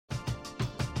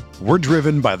We're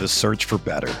driven by the search for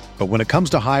better. But when it comes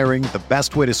to hiring, the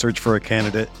best way to search for a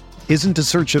candidate isn't to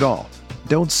search at all.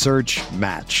 Don't search,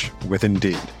 match with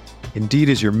Indeed. Indeed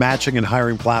is your matching and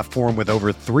hiring platform with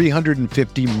over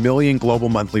 350 million global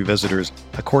monthly visitors,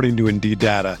 according to Indeed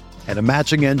data, and a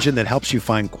matching engine that helps you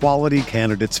find quality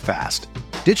candidates fast.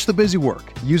 Ditch the busy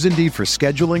work. Use Indeed for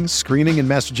scheduling, screening, and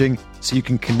messaging so you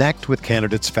can connect with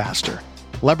candidates faster.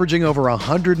 Leveraging over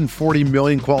 140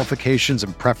 million qualifications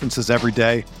and preferences every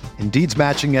day, Indeed's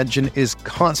matching engine is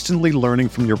constantly learning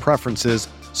from your preferences,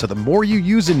 so the more you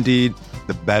use Indeed,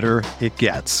 the better it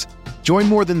gets. Join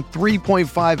more than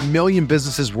 3.5 million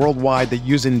businesses worldwide that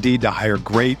use Indeed to hire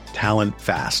great talent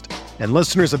fast. And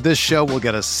listeners of this show will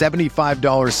get a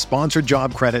 $75 sponsored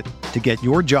job credit to get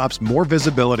your jobs more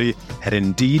visibility at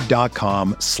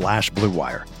Indeed.com/Blue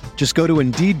Wire. Just go to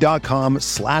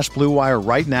Indeed.com/Blue Wire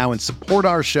right now and support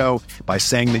our show by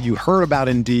saying that you heard about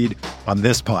Indeed on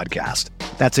this podcast.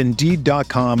 That's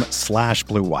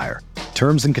Indeed.com/Blue Wire.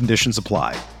 Terms and conditions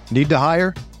apply. Need to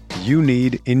hire? You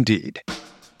need Indeed.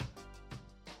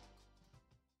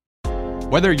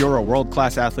 Whether you're a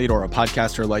world-class athlete or a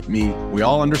podcaster like me, we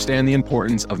all understand the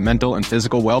importance of mental and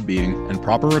physical well-being and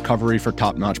proper recovery for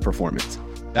top-notch performance.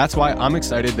 That's why I'm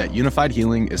excited that Unified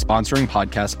Healing is sponsoring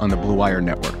podcasts on the Blue Wire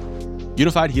Network.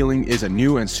 Unified Healing is a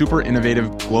new and super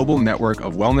innovative global network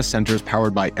of wellness centers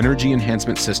powered by Energy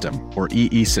Enhancement System, or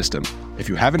EE System. If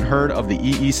you haven't heard of the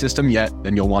EE System yet,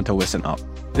 then you'll want to listen up.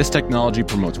 This technology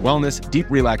promotes wellness, deep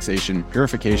relaxation,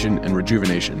 purification, and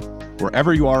rejuvenation.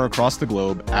 Wherever you are across the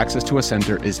globe, access to a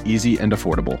center is easy and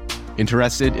affordable.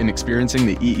 Interested in experiencing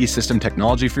the EE System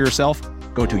technology for yourself?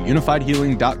 Go to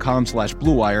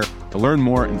unifiedhealing.com/Blue Wire to learn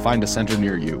more and find a center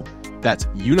near you. That's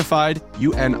unified,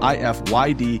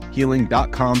 UNIFYD,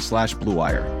 healing.com/Blue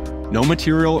Wire. No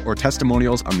material or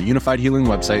testimonials on the Unified Healing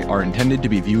website are intended to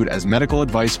be viewed as medical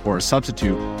advice or a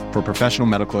substitute for professional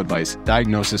medical advice,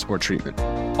 diagnosis, or treatment.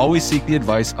 Always seek the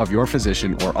advice of your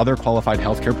physician or other qualified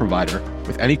healthcare provider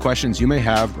with any questions you may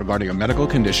have regarding a medical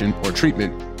condition or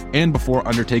treatment and before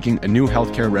undertaking a new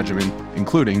healthcare regimen,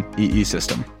 including EE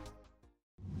System.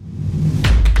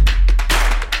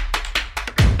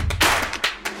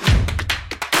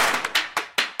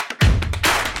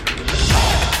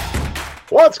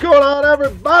 What's going on,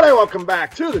 everybody? Welcome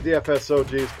back to the DFS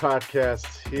OGs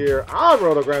podcast here on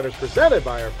Roto Grinders, presented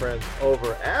by our friends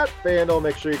over at FanDuel.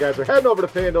 Make sure you guys are heading over to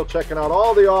FanDuel, checking out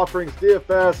all the offerings,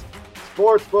 DFS,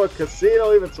 sportsbook,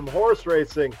 casino, even some horse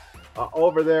racing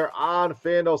over there on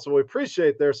FanDuel. So we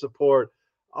appreciate their support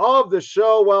of the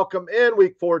show. Welcome in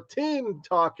week 14,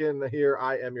 talking here.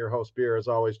 I am your host, Beer, as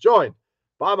always, joined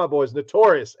by my boys,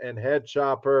 Notorious and Head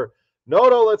Chopper.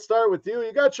 Noto, let's start with you.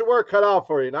 You got your work cut out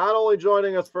for you. Not only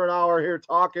joining us for an hour here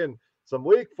talking some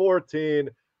week 14,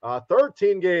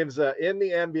 13 games in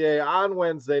the NBA on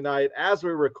Wednesday night as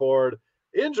we record,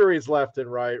 injuries left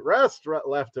and right, rest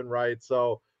left and right.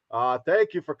 So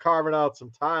thank you for carving out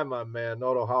some time, my man.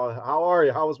 Noto, how are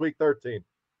you? How was week 13?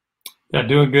 Yeah,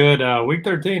 doing good. Week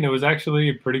 13, it was actually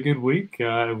a pretty good week.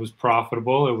 It was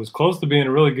profitable. It was close to being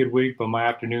a really good week, but my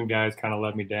afternoon guys kind of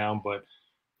let me down. But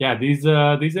yeah, these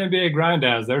NBA grind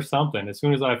downs, they're something. As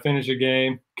soon as I finish a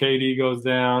game, KD goes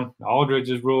down, Aldridge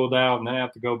is ruled out, and then I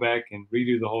have to go back and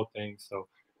redo the whole thing. So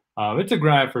it's a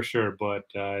grind for sure, but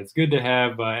it's good to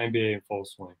have NBA in full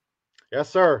swing. Yes,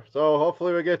 sir. So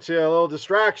hopefully we get you a little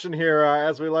distraction here,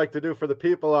 as we like to do for the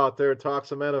people out there, talk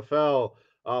some NFL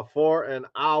for an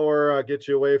hour, get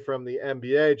you away from the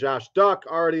NBA. Josh Duck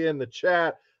already in the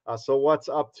chat. So what's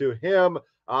up to him?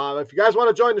 If you guys want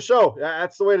to join the show,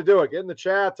 that's the way to do it. Get in the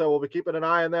chat. We'll be keeping an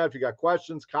eye on that. If you got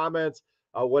questions, comments,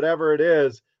 whatever it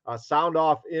is, sound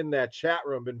off in that chat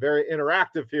room. Been very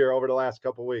interactive here over the last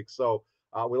couple of weeks. So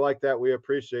we like that. We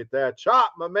appreciate that.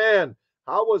 Chop, my man,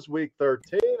 how was week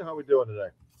 13? How we doing today?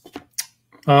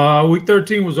 Week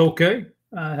 13 was okay.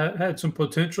 Had some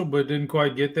potential, but didn't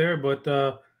quite get there. But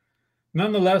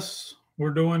nonetheless, we're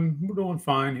doing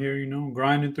fine here,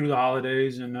 grinding through the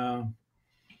holidays and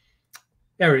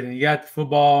everything. You got the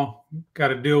football, got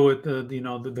to deal with the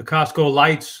Costco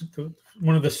lights.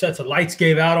 One of the sets of lights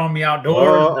gave out on me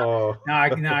outdoors. Now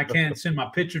I can't send my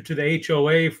picture to the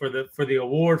HOA for the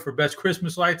award for best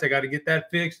Christmas lights. I got to get that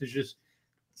fixed. It's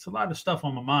a lot of stuff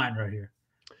on my mind right here.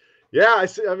 Yeah, I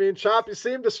see. I mean, Chop, you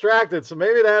seem distracted, so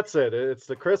maybe that's it. It's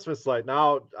the Christmas light.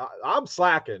 Now, I'm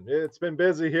slacking. It's been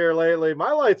busy here lately.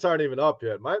 My lights aren't even up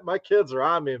yet. My kids are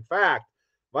on me. In fact,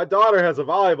 my daughter has a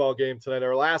volleyball game tonight,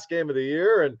 her last game of the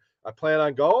year, and I plan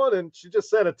on going. And she just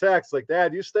sent a text like,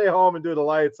 "Dad, you stay home and do the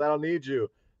lights. I don't need you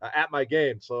at my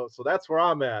game." So that's where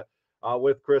I'm at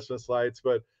with Christmas lights.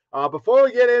 But Before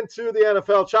we get into the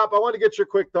NFL, Chop, I want to get your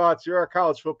quick thoughts. You're our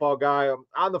college football guy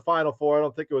on the Final Four. I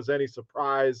don't think it was any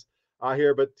surprise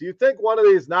here, but do you think one of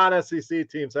these non-SEC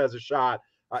teams has a shot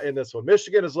in this one?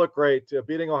 Michigan has looked great,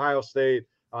 beating Ohio State,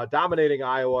 dominating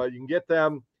Iowa. You can get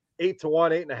them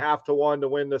 8-1, 8.5-1 to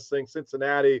win this thing.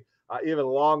 Cincinnati, even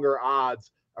longer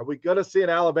odds. Are we going to see an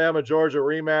Alabama-Georgia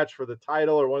rematch for the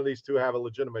title, or one of these two have a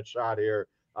legitimate shot here?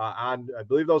 I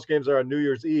believe those games are on New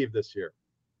Year's Eve this year.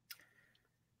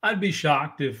 I'd be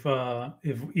shocked if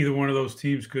either one of those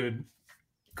teams could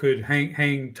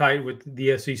hang tight with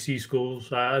the SEC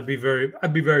schools. I'd be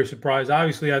very surprised.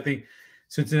 Obviously, I think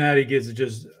Cincinnati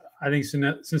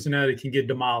Cincinnati can get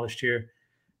demolished here.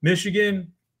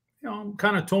 Michigan, I'm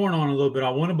kind of torn on a little bit.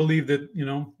 I want to believe that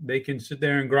they can sit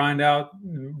there and grind out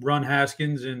and run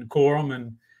Haskins and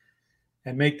Corum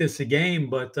and make this a game,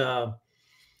 but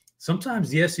sometimes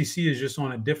the SEC is just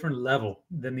on a different level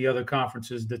than the other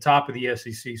conferences, the top of the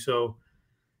SEC. So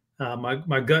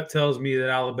my gut tells me that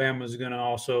Alabama is going to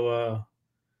also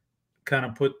kind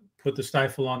of put the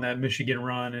stifle on that Michigan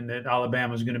run, and that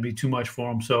Alabama is going to be too much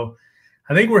for them. So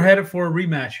I think we're headed for a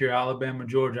rematch here,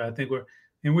 Alabama-Georgia. I think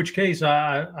in which case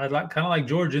I'd like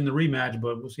Georgia in the rematch,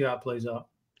 but we'll see how it plays out.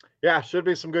 Yeah, should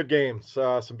be some good games,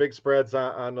 some big spreads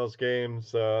on those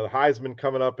games. The Heisman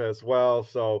coming up as well.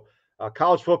 So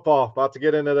college football, about to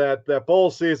get into that bowl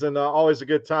season. Always a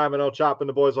good time. I know Chop and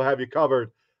the boys will have you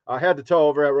covered head to toe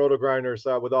over at Roto Grinders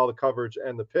with all the coverage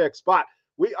and the picks. But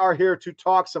we are here to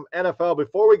talk some NFL.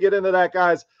 Before we get into that,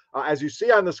 guys, as you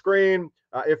see on the screen,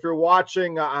 if you're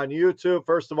watching on YouTube,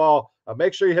 first of all,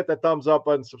 make sure you hit that thumbs up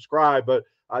button, subscribe. But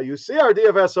you see our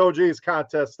DFS OGs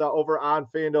contest over on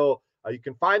FanDuel. You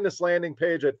can find this landing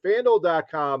page at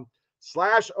FanDuel.com/OG.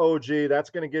 That's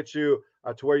going to get you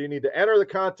to where you need to enter the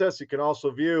contest. You can also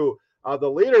view the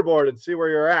leaderboard and see where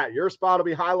you're at. Your spot will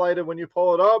be highlighted when you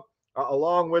pull it up,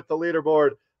 along with the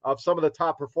leaderboard of some of the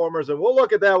top performers. And we'll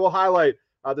look at that. We'll highlight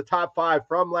the top 5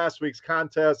 from last week's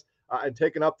contest and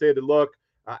take an updated look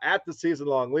at the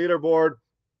season-long leaderboard.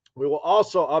 We will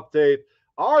also update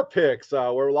our picks.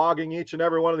 We're logging each and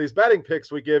every one of these betting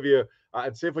picks we give you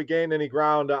and see if we gained any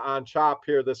ground on Chop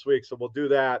here this week. So we'll do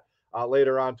that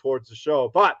later on towards the show.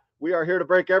 But we are here to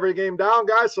break every game down,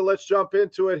 guys. So let's jump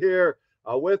into it here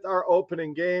with our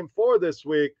opening game for this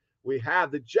week. We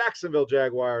have the Jacksonville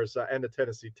Jaguars and the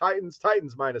Tennessee Titans.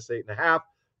 Titans minus 8.5,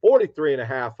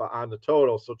 43.5 on the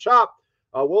total. So Chop,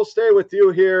 we'll stay with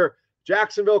you here.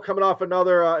 Jacksonville coming off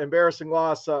another embarrassing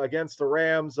loss against the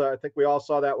Rams. I think we all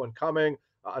saw that one coming.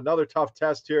 Another tough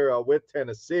test here with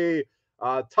Tennessee.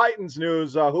 Titans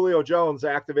news, Julio Jones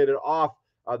activated off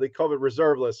the COVID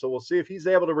reserve list. So we'll see if he's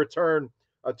able to return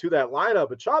to that lineup.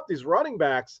 But Chop, these running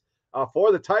backs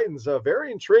for the Titans,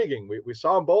 very intriguing. We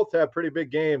saw them both have pretty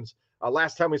big games.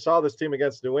 Last time we saw this team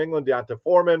against New England, D'Onta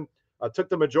Foreman took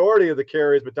the majority of the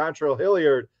carries, but Dontrell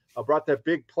Hilliard brought that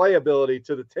big playability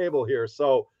to the table here.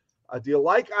 So do you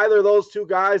like either of those two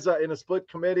guys in a split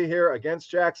committee here against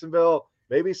Jacksonville?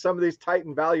 Maybe some of these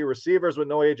Titan value receivers with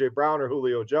no A.J. Brown or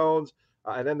Julio Jones.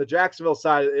 And then the Jacksonville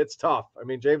side, it's tough. I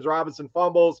mean, James Robinson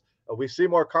fumbles. We see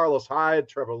more Carlos Hyde.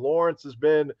 Trevor Lawrence has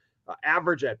been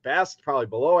average at best, probably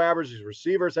below average. These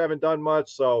receivers haven't done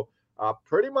much. So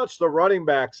pretty much the running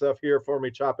back stuff here for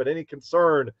me, Chop. And any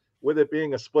concern with it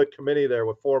being a split committee there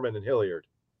with Foreman and Hilliard?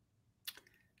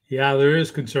 Yeah, there is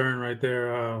concern right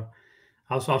there.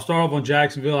 I'll start off on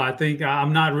Jacksonville. I think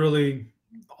I'm not really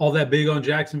all that big on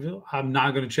Jacksonville. I'm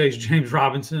not going to chase James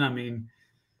Robinson. I mean,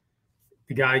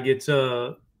 the guy gets he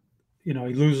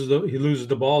loses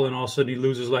the ball, and all of a sudden he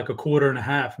loses like a quarter and a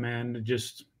half. Man,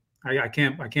 I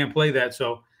can't play that.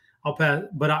 So I'll pass.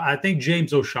 But I think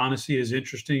James O'Shaughnessy is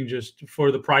interesting just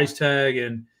for the price tag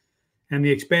and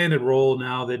the expanded role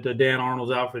now that Dan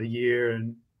Arnold's out for the year,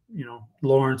 and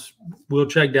Lawrence will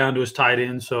check down to his tight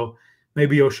end. So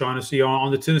maybe O'Shaughnessy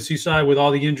on the Tennessee side with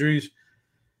all the injuries.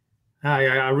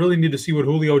 I really need to see what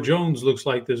Julio Jones looks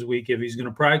like this week, if he's going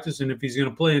to practice and if he's going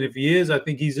to play. And if he is, I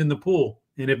think he's in the pool.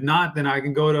 And if not, then I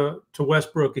can go to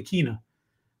Westbrook Akina.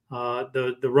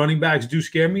 The running backs do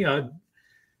scare me.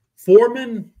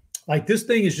 Foreman, like, this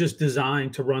thing is just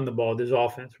designed to run the ball, this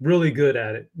offense. Really good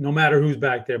at it, no matter who's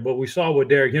back there. But we saw what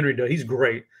Derrick Henry does. He's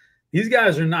great. These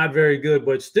guys are not very good,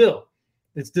 but still,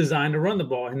 it's designed to run the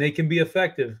ball, and they can be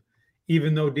effective.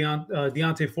 Even though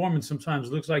D'Onta Foreman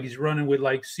sometimes looks like he's running with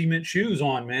like cement shoes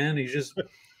on, man. He's just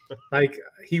like,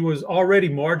 he was already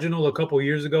marginal a couple of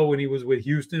years ago when he was with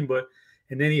Houston,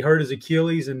 and then he hurt his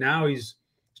Achilles, and now he's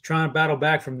trying to battle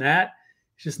back from that.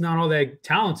 He's just not all that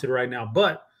talented right now,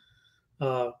 but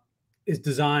it's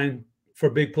designed for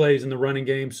big plays in the running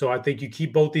game. So I think you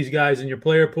keep both these guys in your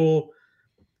player pool.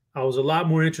 I was a lot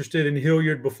more interested in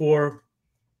Hilliard before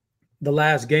the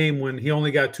last game when he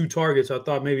only got 2 targets. I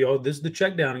thought maybe, oh, this is the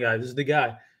check down guy. This is the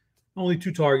guy. Only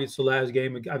 2 targets the last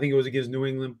game. I think it was against New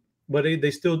England, but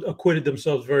they still acquitted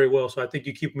themselves very well. So I think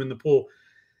you keep them in the pool.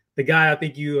 The guy I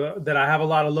think that I have a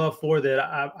lot of love for that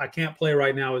I can't play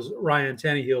right now is Ryan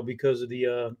Tannehill because of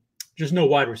the just no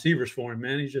wide receivers for him,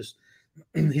 man.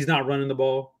 He's not running the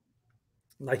ball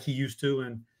like he used to,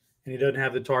 and he doesn't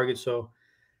have the target. So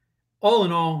all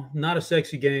in all, not a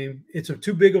sexy game. It's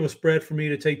too big of a spread for me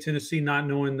to take Tennessee, not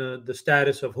knowing the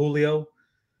status of Julio.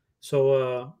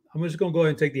 So I'm just going to go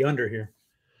ahead and take the under here.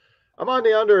 I'm on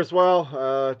the under as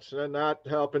well. It's not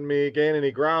helping me gain any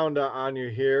ground on you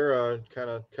here. Kind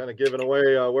of giving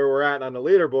away where we're at on the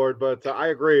leaderboard. But I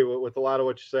agree with a lot of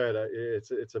what you said.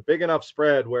 It's a big enough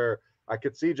spread where I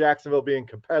could see Jacksonville being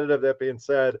competitive. That being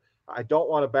said, I don't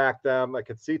want to back them. I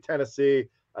could see Tennessee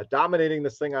dominating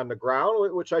this thing on the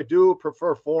ground, which I do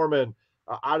prefer Foreman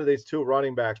out of these 2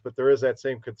 running backs. But there is that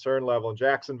same concern level in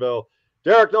Jacksonville.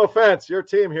 Derek, no offense, your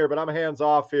team here, but I'm hands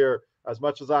off here. As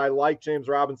much as I like James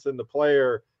Robinson, the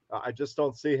player, I just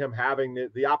don't see him having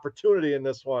the opportunity in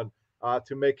this one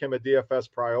to make him a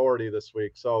DFS priority this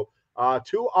week. So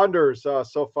 2 unders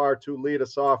so far to lead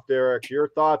us off, Derek. Your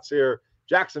thoughts here,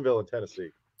 Jacksonville and Tennessee.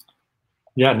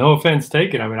 Yeah, no offense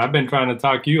taken. I mean, I've been trying to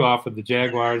talk you off of the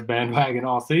Jaguars bandwagon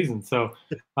all season. So,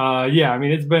 yeah, I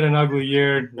mean, it's been an ugly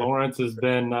year. Lawrence has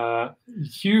been a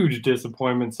huge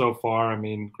disappointment so far. I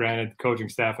mean, granted, coaching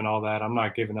staff and all that, I'm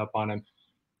not giving up on him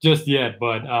just yet,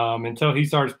 but until he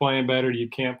starts playing better, you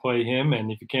can't play him.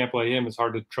 And if you can't play him, it's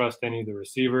hard to trust any of the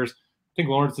receivers. I think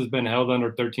Lawrence has been held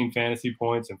under 13 fantasy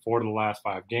points in 4 of the last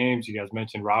 5 games. You guys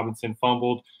mentioned Robinson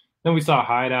fumbled. Then we saw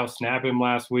Hideout snap him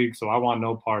last week, so I want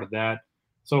no part of that.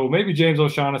 So maybe James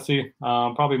O'Shaughnessy,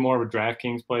 probably more of a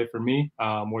DraftKings play for me,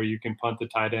 where you can punt the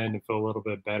tight end and feel a little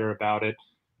bit better about it.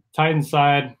 Titans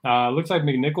side, looks like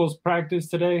McNichols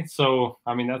practiced today. So,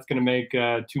 I mean, that's going to make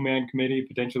a 2-man committee,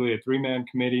 potentially a 3-man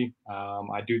committee.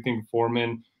 I do think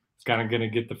Foreman is kind of going to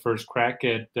get the first crack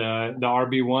at the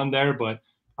RB1 there, but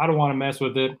I don't want to mess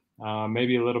with it.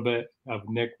 Maybe a little bit of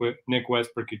Nick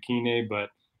Westbrook-Ikine, but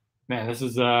man, this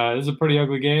is a pretty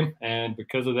ugly game. And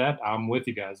because of that, I'm with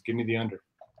you guys. Give me the under.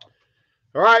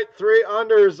 All right, 3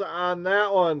 unders on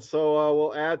that one. So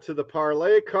we'll add to the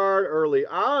parlay card early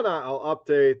on. I'll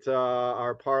update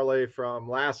our parlay from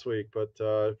last week, but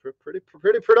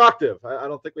pretty productive. I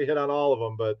don't think we hit on all of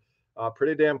them, but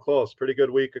pretty damn close. Pretty good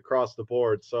week across the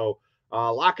board. So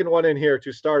locking one in here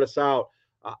to start us out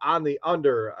on the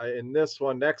under in this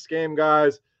one. Next game,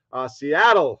 guys,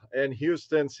 Seattle and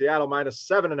Houston. Seattle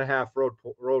 -7.5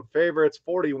 road favorites,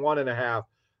 41.5.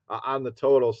 On the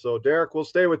total. So, Derek, we'll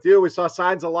stay with you. We saw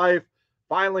signs of life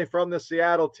finally from the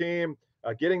Seattle team,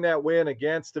 getting that win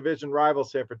against division rival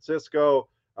San Francisco.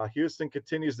 Houston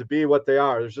continues to be what they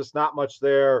are. There's just not much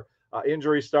there.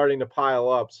 Injuries starting to pile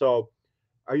up. So,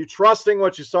 are you trusting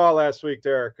what you saw last week,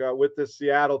 Derek, with this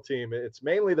Seattle team? It's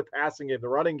mainly the passing game. The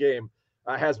running game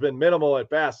has been minimal at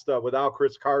best without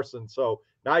Chris Carson. So,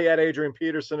 now you add Adrian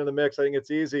Peterson in the mix. I think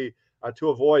it's easy to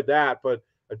avoid that. But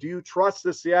do you trust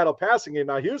the Seattle passing game?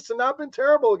 Now, Houston not been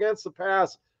terrible against the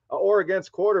pass or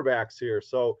against quarterbacks here.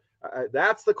 So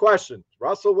that's the question.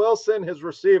 Russell Wilson, his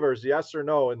receivers, yes or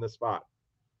no in this spot?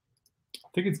 I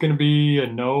think it's going to be a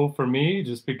no for me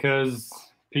just because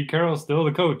Pete Carroll's still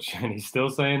the coach, and he's still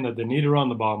saying that they need to run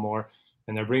the ball more,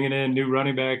 and they're bringing in new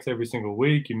running backs every single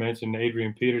week. You mentioned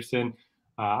Adrian Peterson.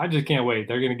 I just can't wait.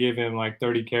 They're going to give him like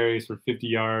 30 carries for 50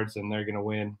 yards, and they're going to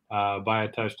win by a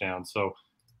touchdown. So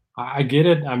I get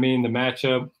it. I mean, the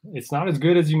matchup, it's not as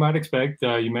good as you might expect.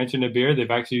 You mentioned Abir.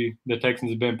 The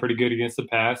Texans have been pretty good against the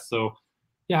pass. So,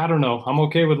 yeah, I don't know. I'm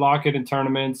okay with Lockett in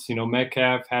tournaments. You know,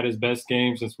 Metcalf had his best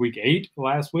game since week 8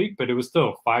 last week, but it was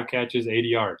still 5 catches, 80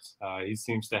 yards. He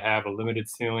seems to have a limited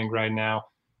ceiling right now.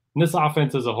 And this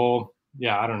offense as a whole,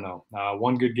 yeah, I don't know.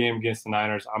 One good game against the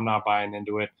Niners. I'm not buying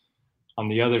into it. On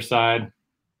the other side,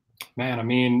 man, I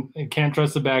mean, can't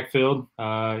trust the backfield.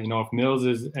 If Mills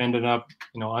is ending up,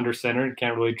 under center,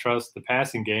 can't really trust the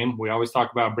passing game. We always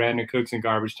talk about Brandon Cooks in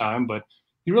garbage time, but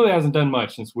he really hasn't done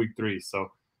much since week 3.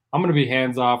 So I'm going to be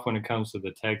hands off when it comes to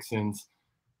the Texans.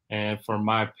 And for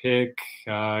my pick,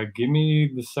 give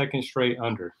me the second straight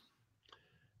under.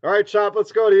 All right, Chop,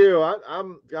 let's go to you.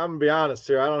 I'm gonna be honest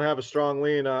here. I don't have a strong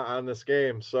lean on this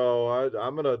game, so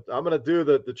I'm gonna do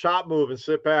the chop move and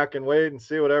sit back and wait and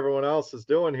see what everyone else is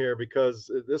doing here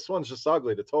because this one's just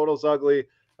ugly. The total's ugly.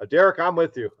 Derek, I'm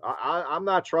with you. I'm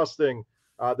not trusting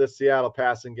this Seattle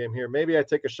passing game here. Maybe I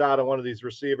take a shot on one of these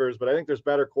receivers, but I think there's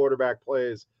better quarterback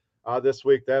plays this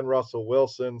week than Russell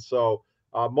Wilson. So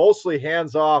mostly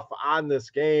hands off on this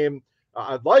game.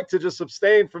 I'd like to just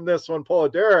abstain from this one, pull a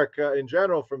Derek in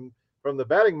general from the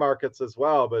betting markets as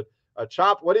well. But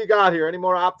Chop, what do you got here? Any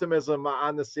more optimism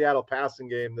on the Seattle passing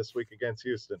game this week against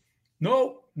Houston?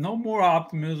 No more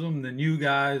optimism than you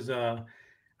guys.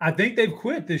 I think they've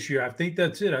quit this year. I think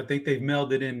that's it. I think they've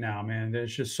melded in now, man.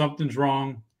 There's just something's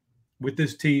wrong with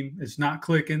this team. It's not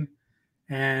clicking,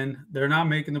 and they're not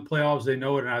making the playoffs. They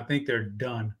know it, and I think they're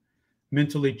done,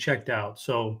 mentally checked out.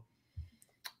 So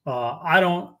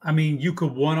you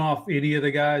could one off any of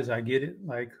the guys. I get it.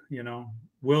 Like,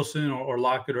 Wilson or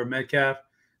Lockett or Metcalf.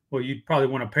 Well, you'd probably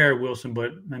want to pair Wilson,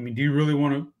 but do you really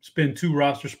want to spend 2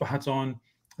 roster spots on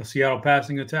a Seattle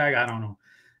passing attack? I don't know.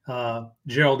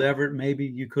 Gerald Everett, maybe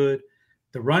you could.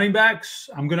 The running backs,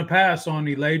 I'm going to pass on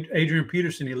Adrian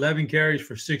Peterson, 11 carries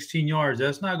for 16 yards.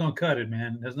 That's not going to cut it,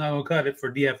 man. That's not going to cut it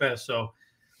for DFS. So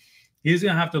he's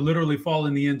going to have to literally fall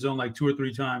in the end zone like 2 or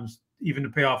 3 times, even to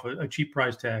pay off a cheap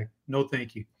price tag. No,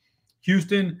 thank you.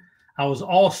 Houston, I was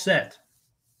all set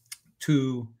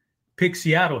to pick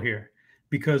Seattle here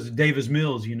because Davis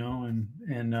Mills, and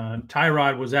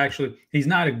Tyrod was actually, he's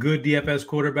not a good DFS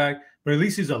quarterback, but at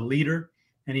least he's a leader,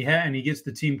 and he gets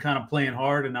the team kind of playing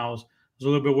hard. And I was a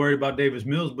little bit worried about Davis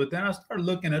Mills, but then I started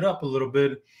looking it up a little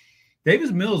bit.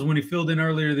 Davis Mills, when he filled in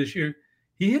earlier this year,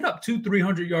 he hit up 2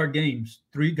 300-yard games.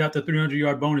 Got the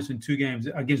 300-yard bonus in 2 games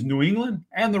against New England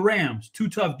and the Rams, 2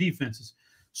 tough defenses.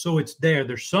 So it's there.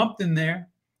 There's something there.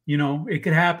 It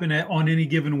could happen on any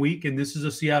given week, and this is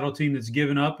a Seattle team that's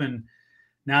given up, and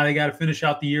now they got to finish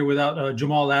out the year without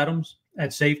Jamal Adams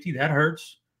at safety. That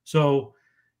hurts. So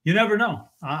you never know.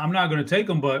 I'm not going to take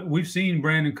them, but we've seen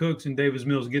Brandon Cooks and Davis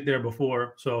Mills get there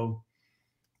before. So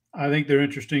I think they're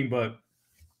interesting. But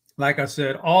like I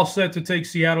said, all set to take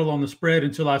Seattle on the spread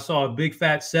until I saw a big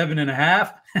fat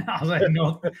 7.5. I was like,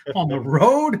 no, on the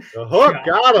road. The hook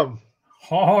got him.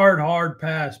 Hard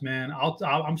pass, man.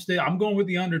 I'm going with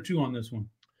the under 2 on this one.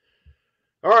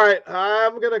 All right,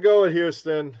 I'm going to go with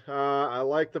Houston. I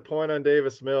like the point on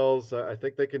Davis Mills. I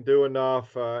think they can do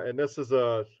enough. And this is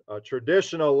a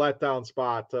traditional letdown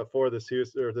spot for this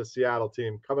Seattle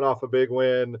team. Coming off a big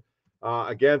win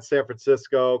against San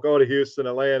Francisco, go to Houston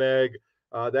and lay an egg.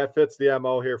 That fits the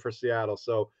MO here for Seattle.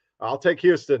 So I'll take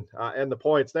Houston and the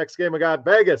points. Next game, we got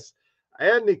Vegas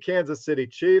and the Kansas City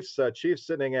Chiefs. Chiefs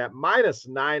sitting at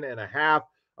 -9.5,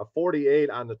 a 48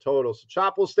 on the total. So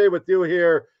Chop, will stay with you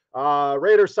here.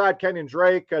 Raiders side, Kenyon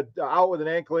Drake out with an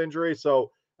ankle injury,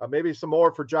 so maybe some more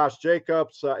for Josh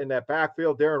Jacobs in that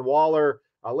backfield. Darren Waller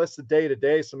listed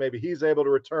day-to-day, so maybe he's able to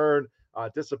return.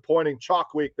 Disappointing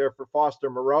chalk week there for Foster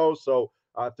Moreau, so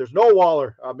if there's no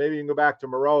Waller, maybe you can go back to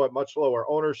Moreau at much lower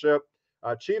ownership.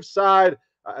 Chiefs side,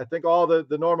 I think all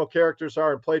the normal characters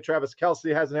are in play. Travis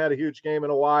Kelce hasn't had a huge game in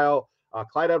a while.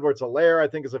 Clyde Edwards-Helaire, I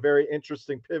think, is a very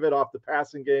interesting pivot off the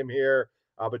passing game here.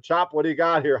 But Chop, what do you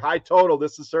got here? High total.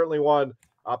 This is certainly one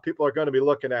people are going to be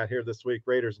looking at here this week,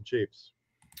 Raiders and Chiefs.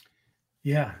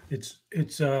 Yeah, it's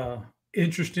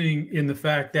interesting in the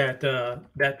fact that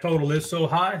that total is so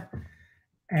high,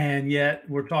 and yet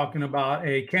we're talking about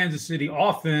a Kansas City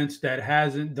offense that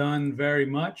hasn't done very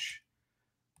much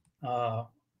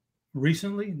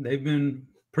recently. They've been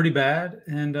pretty bad,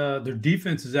 and their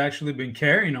defense has actually been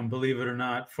carrying them, believe it or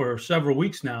not, for several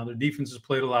weeks now. Their defense has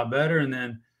played a lot better, and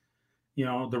then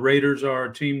the Raiders are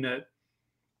a team that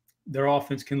their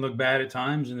offense can look bad at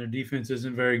times and their defense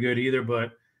isn't very good either.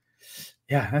 But,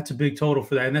 yeah, that's a big total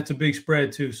for that. And that's a big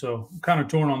spread too. So I'm kind of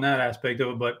torn on that aspect of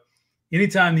it. But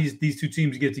anytime these 2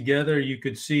 teams get together, you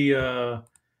could see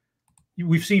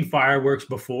we've seen fireworks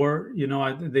before.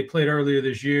 They played earlier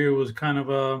this year. It was kind of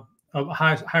a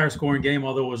higher scoring game,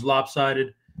 although it was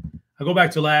lopsided. I go back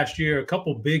to last year, a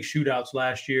couple big shootouts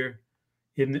last year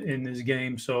in this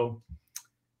game. So,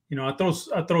 I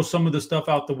throw some of the stuff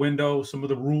out the window, some of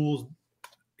the rules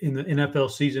in the NFL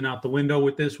season out the window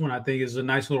with this one. I think it's a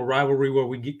nice little rivalry where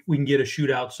we can get a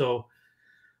shootout. So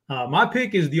my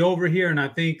pick is the over here, and I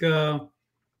think the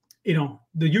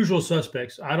usual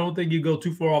suspects. I don't think you go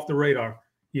too far off the radar.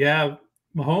 You have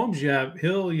Mahomes, you have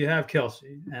Hill, you have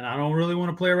Kelce, and I don't really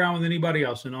want to play around with anybody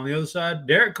else. And on the other side,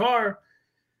 Derek Carr.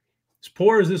 As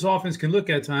poor as this offense can look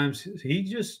at times, he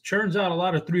just churns out a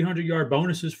lot of 300-yard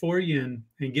bonuses for you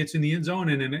and gets in the end zone.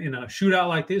 And in a shootout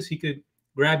like this, he could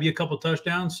grab you a couple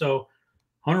touchdowns. So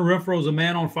Hunter Renfrow is a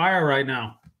man on fire right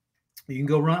now. You can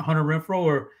go run Hunter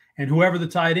Renfrow and whoever the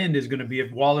tight end is going to be.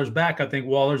 If Waller's back, I think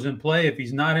Waller's in play. If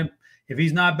he's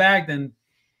not back, then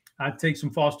I'd take some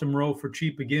Foster Moreau for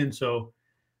cheap again. So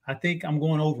I think I'm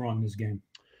going over on this game.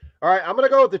 All right, I'm going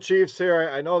to go with the Chiefs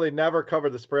here. I know they never cover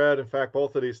the spread. In fact,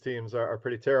 both of these teams are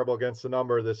pretty terrible against the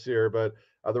number this year. But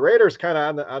the Raiders kind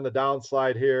of on the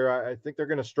downslide here. I think they're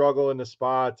going to struggle in this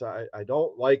spot. I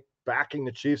don't like backing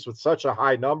the Chiefs with such a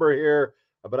high number here,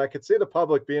 but I could see the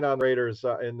public being on the Raiders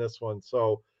in this one.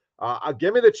 So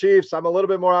give me the Chiefs. I'm a little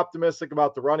bit more optimistic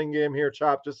about the running game here,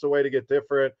 Chop, just a way to get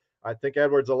different. I think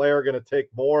Edwards-Helaire are going to take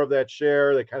more of that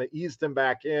share. They kind of eased him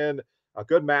back in. A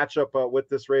good matchup with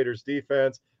this Raiders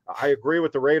defense. I agree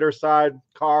with the Raiders side.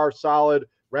 Carr, solid.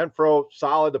 Renfro,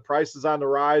 solid. The price is on the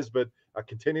rise, but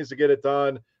continues to get it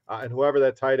done. And whoever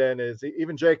that tight end is,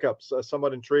 even Jacobs,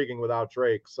 somewhat intriguing without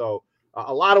Drake. So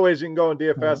a lot of ways you can go in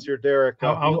DFS here, Derek.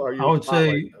 I would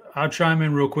say I'll chime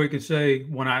in real quick and say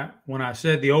when I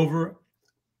said the over,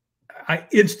 I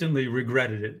instantly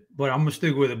regretted it, but I'm gonna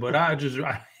stick with it. But I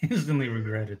instantly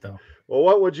regret it though. Well,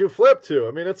 what would you flip to?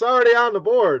 I mean, it's already on the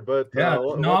board, but yeah,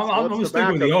 I'm gonna stick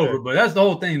with the over. But that's the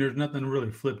whole thing. There's nothing to really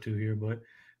flip to here, but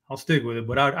I'll stick with it.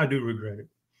 But I do regret it.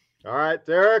 All right,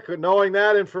 Derek. Knowing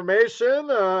that information,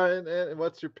 and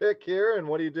what's your pick here, and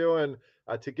what are you doing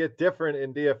to get different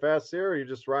in DFS here? Or are you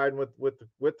just riding with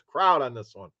the crowd on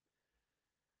this one?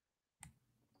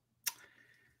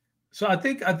 So I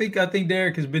think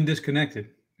Derek has been disconnected.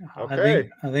 Okay.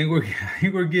 I think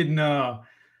we're getting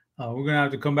we're gonna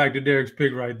have to come back to Derek's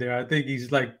pick right there. I think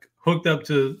he's like hooked up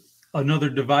to another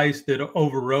device that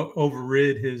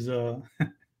overrid his.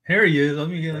 Here he is. Let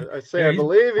me get. I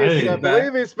believe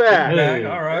he's back. Hey.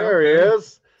 All right, there he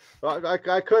is.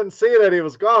 I couldn't see that he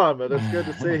was gone, but it's good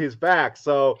to see he's back.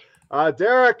 So,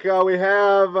 Derek, we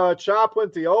have Chop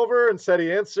went the over and said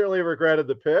he instantly regretted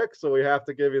the pick. So we have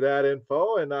to give you that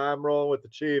info. And I'm rolling with the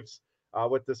Chiefs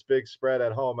with this big spread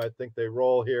at home. I think they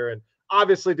roll here. And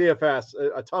obviously DFS,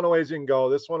 a ton of ways you can go.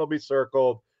 This one will be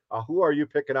circled. Who are you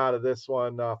picking out of this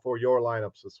one for your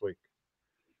lineups this week?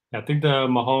 I think the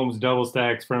Mahomes double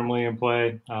stack's firmly in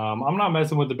play. I'm not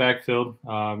messing with the backfield.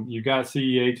 You got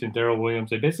CEH and Darrell Williams.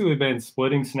 They basically been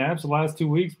splitting snaps the last 2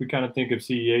 weeks. We kind of think of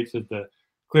CEH as the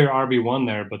clear RB1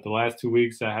 there, but the last 2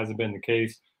 weeks that hasn't been the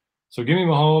case. So give me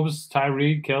Mahomes,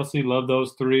 Tyreek, Kelsey, love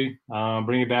those three.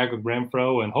 Bring it back with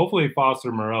Renfro and hopefully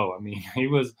Foster Moreau. I mean, he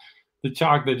was the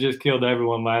chalk that just killed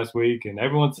everyone last week, and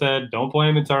everyone said don't play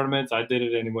him in tournaments. I did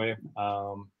it anyway.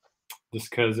 Just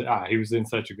because he was in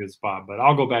such a good spot. But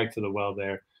I'll go back to the well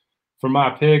there. For my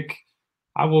pick,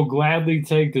 I will gladly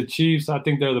take the Chiefs. I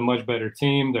think they're the much better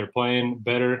team. They're playing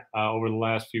better over the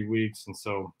last few weeks. And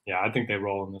so, yeah, I think they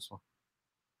roll in this one.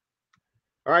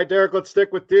 All right, Derek, let's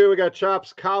stick with you. We got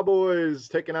Chops Cowboys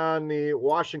taking on the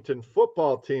Washington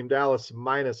football team. Dallas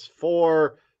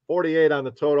 -4, 48 on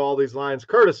the total. All these lines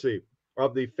courtesy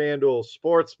of the FanDuel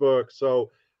Sportsbook.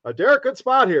 So, Derek, good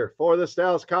spot here for this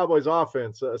Dallas Cowboys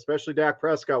offense, especially Dak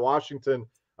Prescott. Washington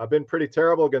been pretty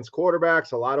terrible against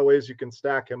quarterbacks. A lot of ways you can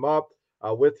stack him up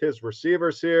with his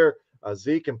receivers here.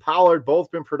 Zeke and Pollard both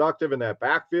been productive in that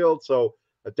backfield. So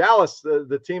Dallas,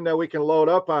 the team that we can load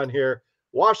up on here.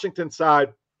 Washington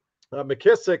side,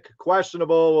 McKissick,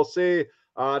 questionable. We'll see.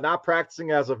 Not practicing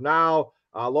as of now.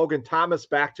 Logan Thomas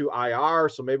back to IR,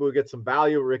 so maybe we get some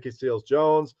value. Ricky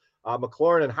Seals-Jones.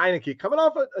 McLaurin and Heineke coming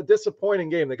off a disappointing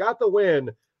game. They got the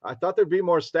win. I thought there'd be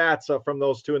more stats from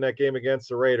those two in that game against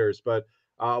the Raiders. But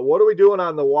what are we doing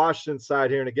on the Washington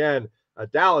side here? And again,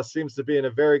 Dallas seems to be in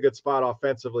a very good spot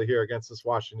offensively here against this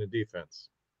Washington defense.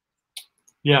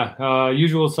 Yeah,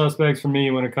 usual suspects for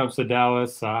me when it comes to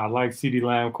Dallas. I like CeeDee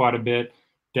Lamb quite a bit.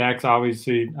 Dak's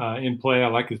obviously in play. I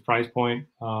like his price point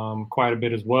quite a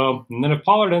bit as well. And then if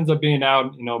Pollard ends up being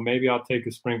out, maybe I'll take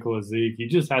a sprinkle of Zeke. He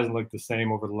just hasn't looked the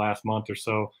same over the last month or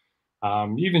so.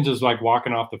 Even just like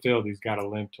walking off the field, he's got a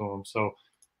limp to him. So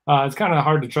it's kind of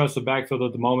hard to trust the backfield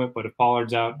at the moment. But if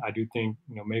Pollard's out, I do think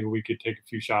maybe we could take a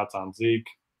few shots on Zeke.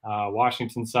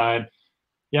 Washington side,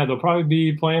 yeah, they'll probably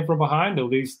be playing from behind. At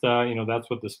least that's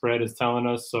what the spread is telling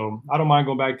us. So I don't mind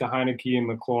going back to Heineke and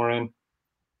McLaurin.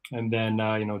 And then,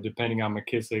 depending on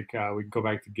McKissick, we can go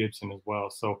back to Gibson as well.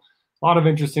 So a lot of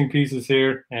interesting pieces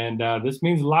here. And this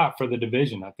means a lot for the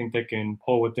division. I think they can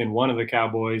pull within one of the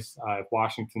Cowboys if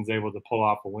Washington's able to pull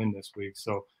off a win this week.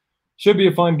 So should be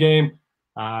a fun game.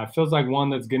 It feels like one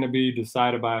that's going to be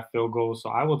decided by a field goal. So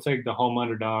I will take the home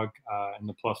underdog in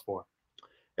the +4.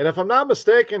 And if I'm not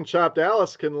mistaken, Chop,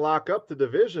 Dallas can lock up the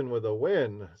division with a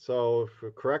win. So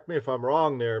correct me if I'm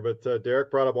wrong there, but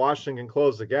Derek brought up Washington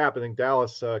close the gap. I think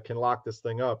Dallas can lock this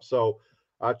thing up. So,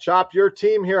 Chop, your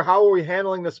team here, how are we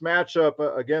handling this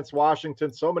matchup against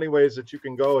Washington? So many ways that you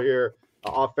can go here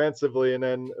offensively. And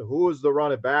then who is the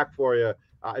running back for you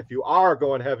if you are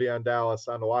going heavy on Dallas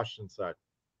on the Washington side?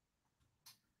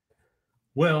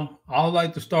 Well, I would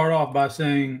like to start off by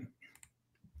saying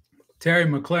Terry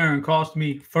McLaurin cost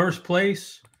me first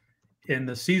place in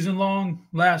the season long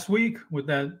last week with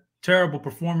that terrible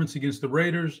performance against the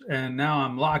Raiders, and now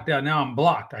I'm locked out. Now I'm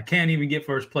blocked. I can't even get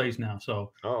first place now.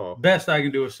 So best I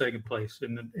can do is second place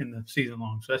in the season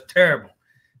long. So that's terrible,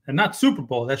 and not Super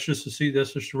Bowl. That's just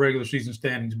the regular season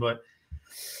standings. But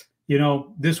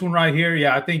this one right here,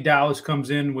 yeah, I think Dallas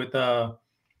comes in with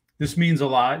this means a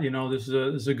lot. This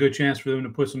is a good chance for them to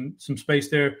put some space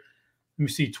there. Let me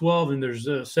see, 12, and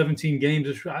there's 17 games.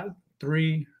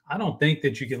 3. I don't think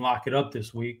that you can lock it up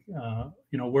this week.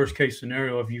 Worst case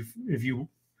scenario, if you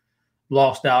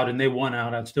lost out and they won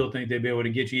out, I'd still think they'd be able to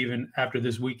get you even after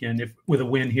this weekend with a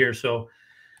win here. So,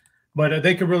 but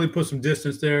they could really put some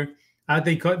distance there. I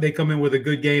think they come in with a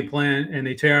good game plan and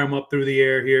they tear them up through the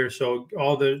air here. So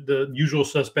all the usual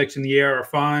suspects in the air are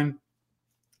fine.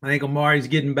 I think Amari's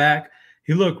getting back.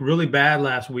 He looked really bad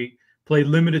last week. Played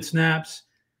limited snaps.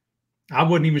 I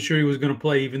wasn't even sure he was going to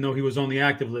play, even though he was on the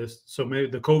active list. So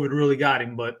maybe the COVID really got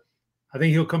him, but I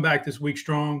think he'll come back this week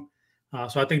strong.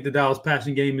 So I think the Dallas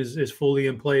passing game is fully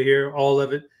in play here, all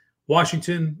of it.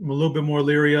 Washington, I'm a little bit more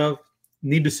leery of.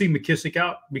 Need to see McKissic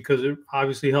out because it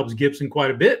obviously helps Gibson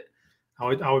quite a bit.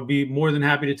 I would be more than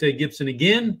happy to take Gibson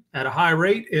again at a high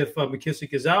rate if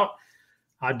McKissic is out.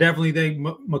 I definitely think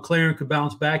McLaurin could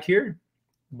bounce back here,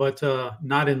 but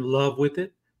not in love with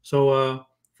it. So,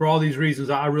 for all these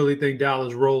reasons, I really think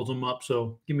Dallas rolls them up.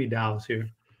 So give me Dallas here.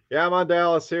 Yeah, I'm on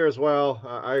Dallas here as well.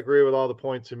 I agree with all the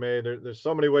points you made. There's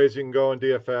so many ways you can go in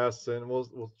DFS, and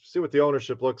we'll see what the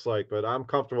ownership looks like. But I'm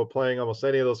comfortable playing almost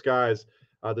any of those guys.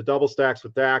 The double stacks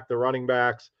with Dak, the running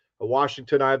backs.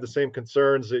 Washington, I have the same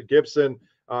concerns. Gibson,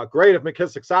 great if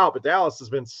McKissic's out, but Dallas has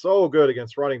been so good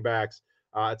against running backs.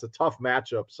 It's a tough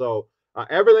matchup. So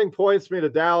everything points me to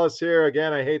Dallas here.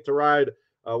 Again, I hate to ride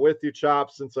with you, Chop,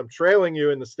 since I'm trailing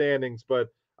you in the standings, but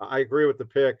I agree with the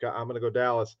pick. I'm going to go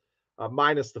Dallas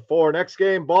minus the 4. Next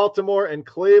game, Baltimore and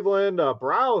Cleveland.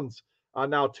 Browns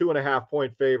now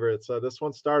 2.5-point favorites. This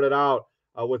one started out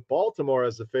with Baltimore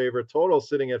as the favorite, total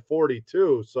sitting at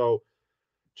 42. So,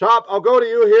 Chop, I'll go to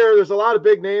you here. There's a lot of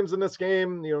big names in this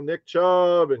game, Nick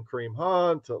Chubb and Kareem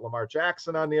Hunt, Lamar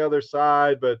Jackson on the other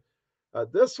side, but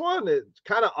this one is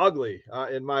kind of ugly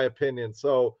in my opinion.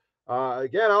 So,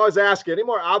 again, I always ask you, any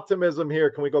more optimism here?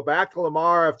 Can we go back to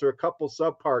Lamar after a couple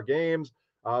subpar games?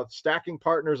 Stacking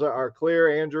partners are clear.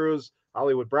 Andrews,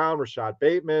 Hollywood Brown, Rashad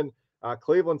Bateman.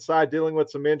 Cleveland side dealing with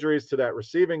some injuries to that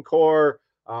receiving core.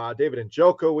 David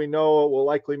Njoku, we know, will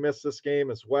likely miss this game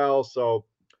as well. So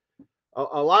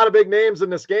a lot of big names in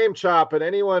this game, Chop. And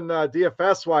anyone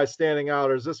DFS-wise standing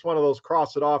out, or is this one of those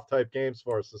cross-it-off type games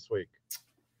for us this week?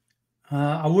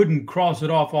 I wouldn't cross it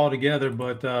off altogether,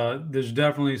 but there's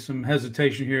definitely some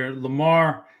hesitation here.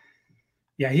 Lamar,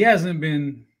 yeah, he hasn't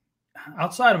been –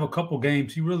 outside of a couple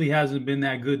games, he really hasn't been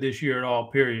that good this year at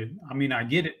all, period. I mean, I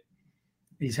get it.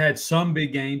 He's had some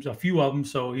big games, a few of them,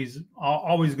 so he's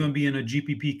always going to be in a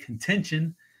GPP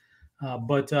contention.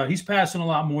 But he's passing a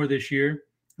lot more this year.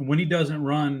 And when he doesn't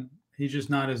run, he's just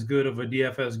not as good of a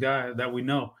DFS guy that we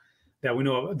know.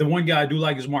 The one guy I do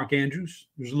like is Mark Andrews.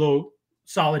 There's a little –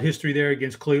 solid history there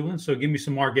against Cleveland. So give me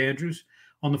some Mark Andrews.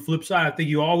 On the flip side, I think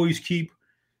you always keep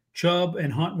Chubb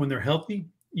and Hunt when they're healthy.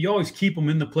 You always keep them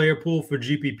in the player pool for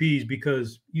GPPs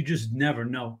because you just never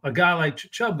know. A guy like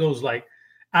Chubb goes like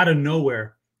out of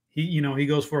nowhere. He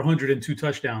goes for 102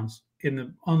 touchdowns in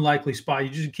the unlikely spot. You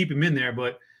just keep him in there,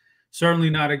 but certainly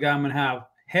not a guy I'm going to have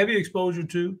heavy exposure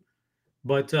to.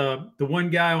 But the one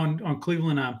guy on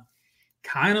Cleveland I'm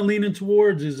kind of leaning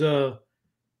towards is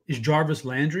Jarvis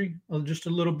Landry just a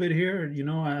little bit here.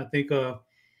 I think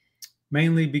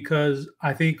mainly because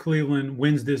I think Cleveland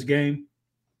wins this game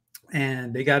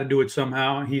and they got to do it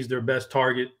somehow. He's their best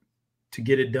target to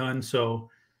get it done. So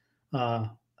I'm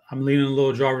leaning a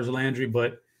little Jarvis Landry,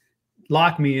 but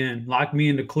lock me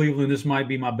into Cleveland. This might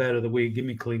be my bet of the week. Give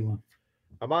me Cleveland.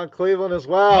 I'm on Cleveland as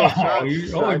well. Tell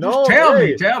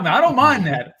me. I don't mind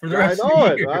that for the rest of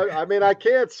the year. I mean, I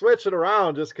can't switch it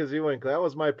around just because you went. That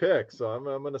was my pick, so I'm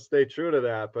going to stay true to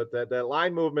that. But that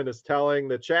line movement is telling.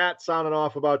 The chat sounding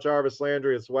off about Jarvis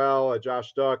Landry as well.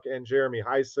 Josh Duck and Jeremy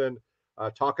Heisen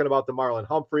talking about the Marlon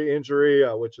Humphrey injury,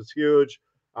 which is huge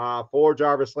for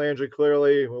Jarvis Landry.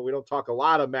 Clearly, we don't talk a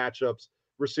lot of matchups,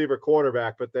 receiver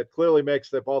cornerback, but that clearly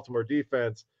makes the Baltimore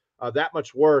defense that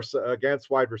much worse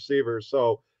against wide receivers.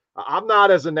 So I'm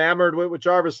not as enamored with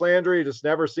Jarvis Landry. He just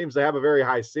never seems to have a very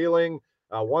high ceiling.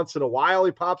 Once in a while,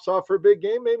 he pops off for a big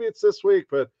game. Maybe it's this week,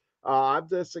 but I'm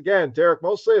just, again, Derek,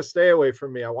 mostly a stay away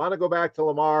from me. I want to go back to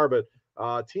Lamar, but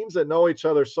teams that know each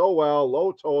other so well,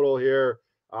 low total here,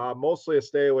 mostly a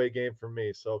stay away game for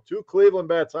me. So 2 Cleveland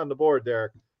bets on the board,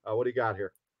 Derek. What do you got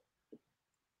here?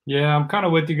 Yeah, I'm kind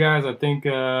of with you guys. I think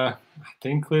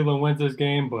Cleveland wins this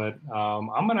game, but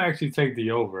I'm gonna actually take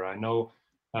the over. I know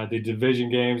the division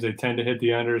games they tend to hit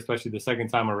the under, especially the second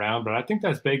time around. But I think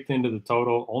that's baked into the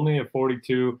total. Only at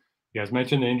 42. You guys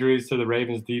mentioned the injuries to the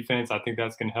Ravens defense. I think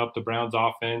that's going to help the Browns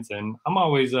offense, and I'm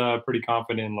always pretty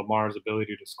confident in Lamar's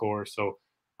ability to score. So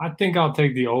I think I'll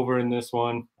take the over in this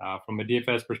one. From a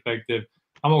DFS perspective,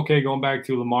 I'm okay going back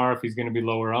to Lamar if he's going to be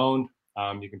lower owned.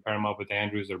 You can pair him up with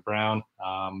Andrews or Brown,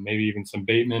 maybe even some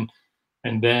Bateman.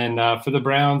 And then for the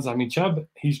Browns, I mean, Chubb,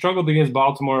 he struggled against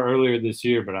Baltimore earlier this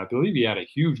year, but I believe he had a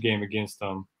huge game against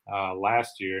them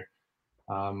last year.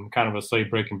 Kind of a slate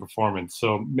breaking performance.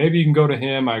 So maybe you can go to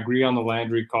him. I agree on the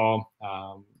Landry call.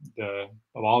 The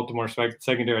Baltimore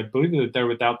secondary, I believe that they're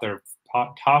without their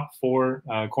top four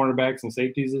cornerbacks and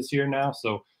safeties this year now.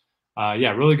 So,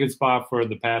 yeah, really good spot for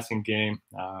the passing game.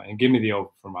 And give me the over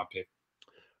for my pick.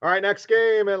 All right, next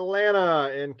game,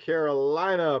 Atlanta and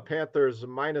Carolina. Panthers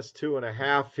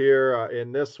 -2.5 here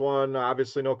in this one.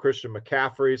 Obviously, no Christian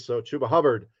McCaffrey, so Chuba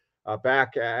Hubbard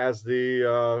back as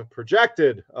the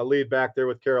projected lead back there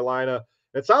with Carolina.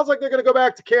 It sounds like they're going to go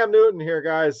back to Cam Newton here,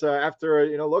 guys. After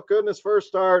look good in his first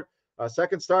start,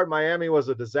 second start Miami was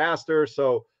a disaster.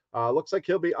 So looks like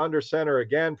he'll be under center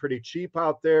again, pretty cheap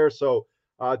out there. So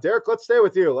Derek, let's stay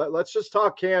with you. Let's just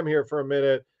talk Cam here for a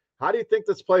minute. How do you think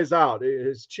this plays out?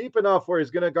 It's cheap enough where he's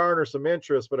going to garner some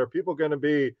interest, but are people going to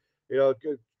be,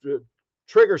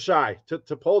 trigger shy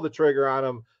to pull the trigger on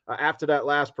him after that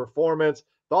last performance?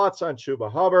 Thoughts on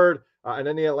Chuba Hubbard? And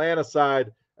then the Atlanta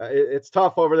side, it's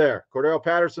tough over there. Cordell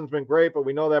Patterson's been great, but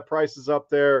we know that price is up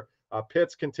there.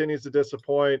 Pitts continues to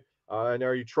disappoint. And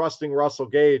are you trusting Russell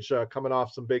Gage coming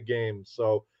off some big games?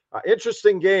 So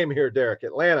interesting game here, Derek.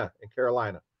 Atlanta and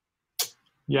Carolina.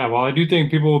 Yeah, well, I do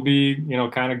think people will be,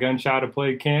 kind of gun shy to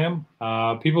play Cam.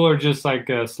 People are just like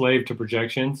a slave to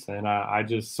projections, and I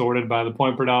just sorted by the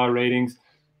point per dollar ratings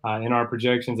in our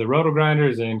projections at Roto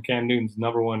Grinders, and Cam Newton's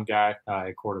number one guy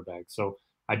at quarterback. So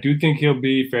I do think he'll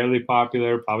be fairly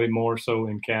popular, probably more so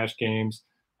in cash games.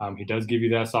 He does give you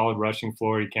that solid rushing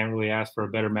floor. You can't really ask for a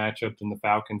better matchup than the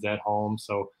Falcons at home.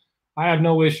 So I have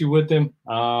no issue with him,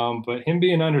 but him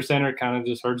being under center kind of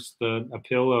just hurts the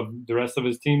appeal of the rest of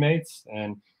his teammates.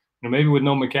 And maybe with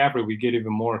no McCaffrey, we get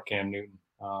even more Cam Newton.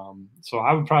 So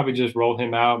I would probably just roll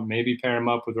him out, maybe pair him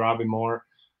up with DJ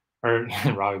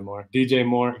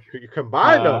Moore. You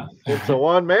combine them into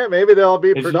one man. Maybe they'll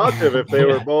be productive if they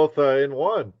were both in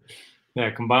one.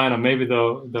 Yeah, combine them. Maybe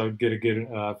they'll get a good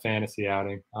fantasy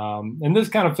outing. And this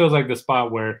kind of feels like the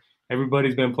spot where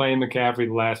everybody's been playing McCaffrey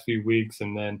the last few weeks,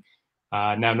 and then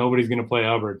now nobody's going to play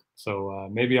Hubbard. So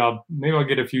maybe I'll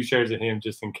get a few shares of him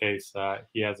just in case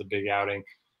he has a big outing.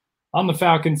 On the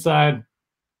Falcons side,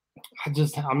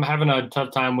 I'm having a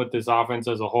tough time with this offense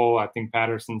as a whole. I think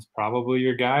Patterson's probably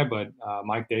your guy, but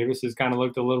Mike Davis has kind of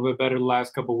looked a little bit better the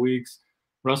last couple of weeks.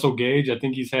 Russell Gage, I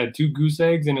think he's had 2 goose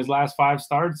eggs in his last 5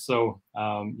 starts. So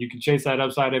you can chase that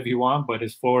upside if you want, but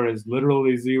his floor is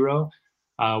literally 0,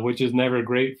 which is never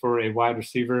great for a wide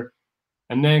receiver.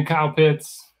 And then Kyle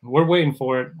Pitts, we're waiting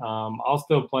for it. I'll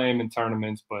still play him in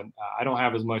tournaments, but I don't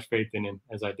have as much faith in him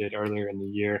as I did earlier in the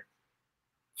year.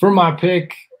 For my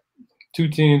pick, 2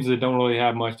 teams that don't really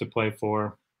have much to play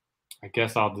for, I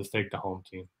guess I'll just take the home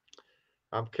team.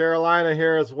 I'm Carolina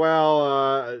here as well.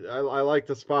 I like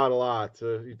the spot a lot.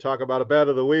 You talk about a bet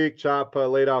of the week. Chop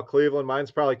laid out Cleveland.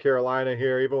 Mine's probably Carolina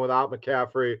here, even without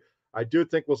McCaffrey. I do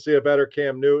think we'll see a better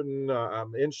Cam Newton.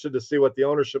 I'm interested to see what the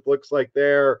ownership looks like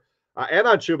there. And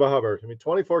on Chuba Hubbard. I mean,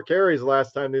 24 carries the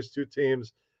last time these 2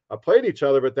 teams played each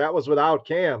other, but that was without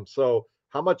Cam. So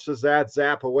how much does that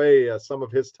zap away some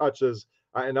of his touches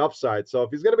and upside? So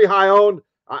if he's going to be high owned,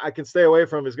 I can stay away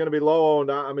from him. If he's going to be low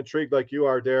owned, I'm intrigued like you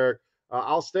are, Derek.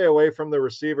 I'll stay away from the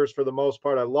receivers for the most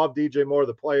part. I love DJ Moore,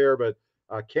 the player, but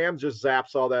Cam just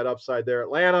zaps all that upside there.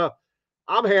 Atlanta,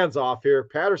 I'm hands off here.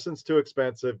 Patterson's too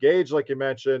expensive. Gage, like you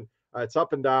mentioned, it's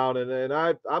up and down, and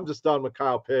I'm just done with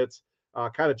Kyle Pitts.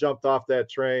 Kind of jumped off that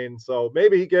train. So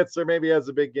maybe he gets there, maybe he has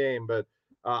a big game, but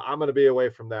I'm going to be away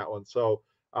from that one. So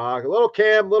a little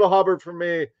Cam, little Hubbard for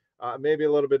me, maybe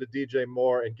a little bit of DJ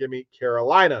Moore, and give me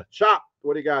Carolina. Chop,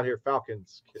 what do you got here,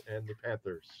 Falcons and the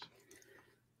Panthers?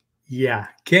 Yeah,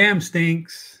 Cam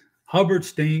stinks. Hubbard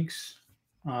stinks.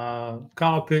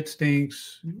 Kyle Pitts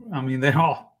stinks. I mean, they're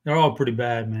all pretty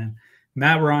bad, man.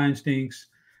 Matt Ryan stinks.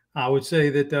 I would say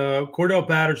that Cordell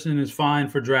Patterson is fine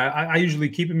for draft. I usually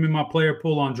keep him in my player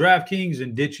pool on DraftKings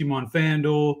and ditch him on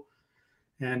FanDuel.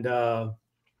 And, I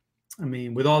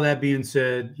mean, with all that being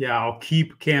said, yeah, I'll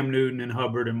keep Cam Newton and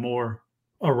Hubbard and Moore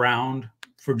around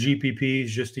for GPPs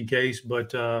just in case.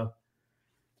 But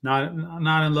Not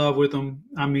in love with him.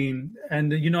 I mean,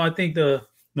 and I think the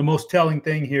most telling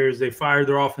thing here is they fired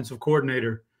their offensive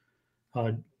coordinator,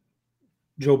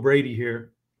 Joe Brady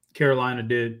here. Carolina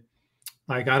did.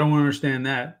 Like, I don't understand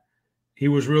that. He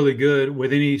was really good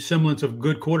with any semblance of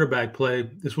good quarterback play.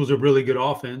 This was a really good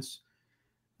offense,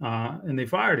 and they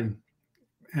fired him.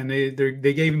 And they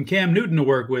gave him Cam Newton to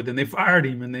work with, and they fired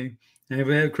him. And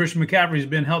Christian McCaffrey's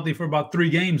been healthy for about 3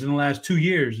 games in the last 2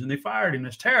 years, and they fired him.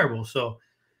 That's terrible. So,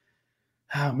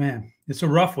 oh man, it's a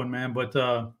rough one, man. But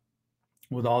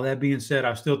with all that being said,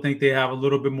 I still think they have a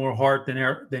little bit more heart than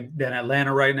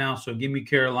Atlanta right now. So give me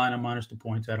Carolina minus the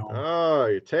points at home. Oh,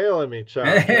 you're tailing me, Chuck.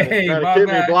 Hey, trying to keep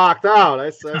me blocked out. I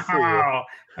see you.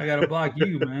 I got to block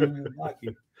you, man. I gotta block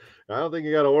you. I don't think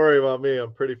you got to worry about me.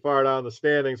 I'm pretty far down the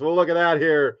standings. We'll look at that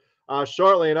here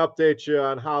shortly and update you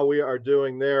on how we are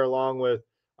doing there, along with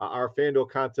our FanDuel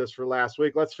contest for last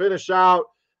week. Let's finish out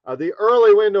the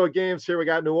early window of games here. We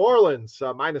got New Orleans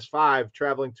 -5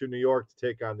 traveling to New York to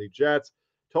take on the Jets.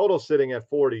 Total sitting at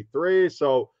 43.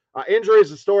 So injuries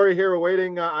the story here. We're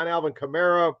waiting on Alvin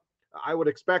Kamara. I would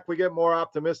expect we get more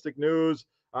optimistic news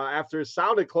after it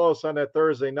sounded close on that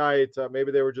Thursday night.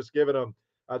 Maybe they were just giving him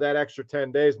that extra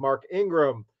 10 days. Mark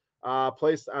Ingram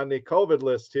placed on the COVID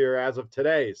list here as of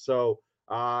today. So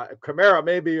Kamara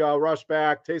maybe rush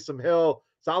back. Taysom Hill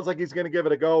sounds like he's going to give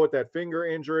it a go with that finger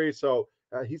injury. So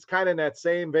he's kind of in that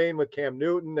same vein with Cam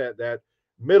Newton, that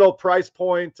middle price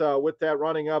point with that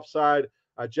running upside.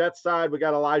 Jets side, we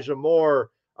got Elijah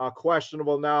Moore,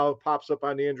 questionable now, pops up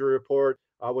on the injury report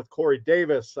with Corey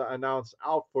Davis announced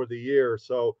out for the year.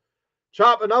 So,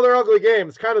 Chop, another ugly game.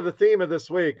 It's kind of the theme of this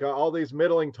week. All these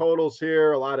middling totals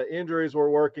here, a lot of injuries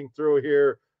we're working through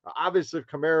here. Obviously, if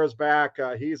Kamara's back,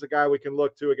 he's a guy we can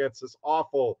look to against this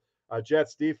awful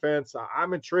Jets defense.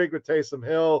 I'm intrigued with Taysom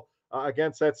Hill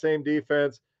against that same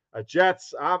defense.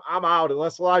 Jets, I'm out.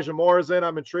 Unless Elijah Moore is in,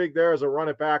 I'm intrigued there as a run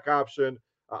it back option.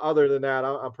 Other than that,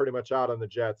 I'm pretty much out on the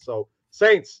Jets. So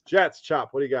Saints, Jets,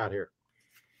 Chop, what do you got here?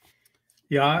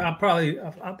 Yeah, I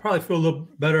probably feel a little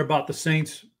better about the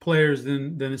Saints players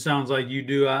than it sounds like you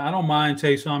do. I don't mind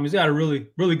Taysom. He's got a really,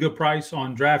 really good price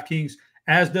on DraftKings,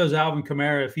 as does Alvin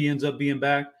Kamara if he ends up being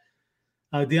back.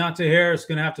 Deontay Harris is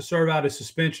going to have to serve out his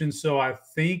suspension, so I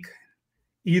think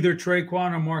either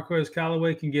Traquan or Marquez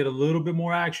Callaway can get a little bit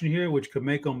more action here, which could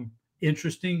make them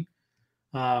interesting.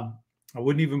 I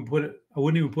wouldn't even put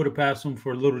it past him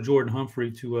for little Jordan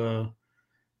Humphrey to.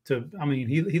 I mean,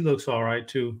 he looks all right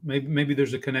too. Maybe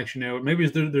there's a connection there. Maybe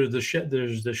there's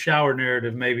the shower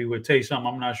narrative maybe with Taysom.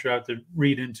 I'm not sure I have to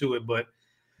read into it, but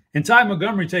and Ty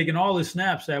Montgomery taking all his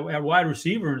snaps at wide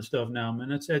receiver and stuff now, man.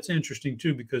 That's interesting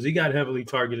too because he got heavily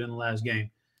targeted in the last game.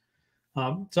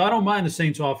 So I don't mind the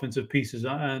Saints' offensive pieces.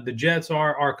 The Jets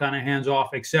are kind of hands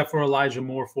off, except for Elijah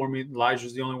Moore for me.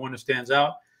 Elijah's the only one that stands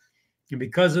out. And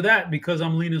because of that, because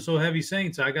I'm leaning so heavy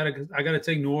Saints, I gotta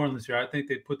take New Orleans here. I think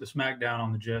they put the smack down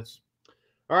on the Jets.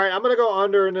 All right, I'm going to go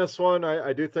under in this one.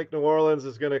 I do think New Orleans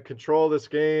is going to control this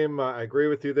game. I agree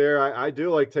with you there. I do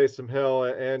like Taysom Hill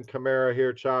and Kamara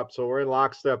here, Chop. So we're in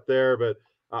lockstep there. But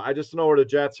I just know where the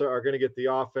Jets are going to get the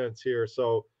offense here.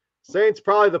 So Saints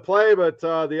probably the play, but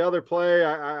the other play,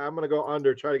 I'm going to go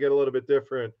under, try to get a little bit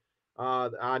different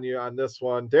on you on this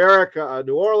one. Derek,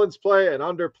 New Orleans play, an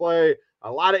under play.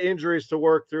 A lot of injuries to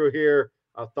work through here.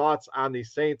 Thoughts on the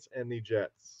Saints and the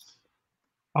Jets?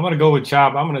 I'm going to go with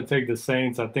Chop. I'm going to take the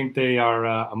Saints. I think they are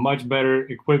a much better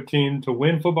equipped team to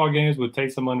win football games with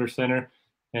Taysom under center.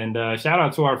 And shout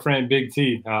out to our friend Big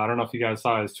T. I don't know if you guys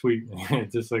saw his tweet.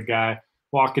 Just a guy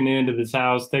walking into this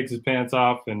house, takes his pants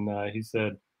off, and he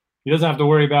said he doesn't have to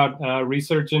worry about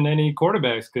researching any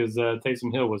quarterbacks because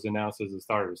Taysom Hill was announced as a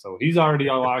starter. So he's already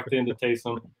all locked into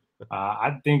Taysom.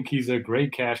 I think he's a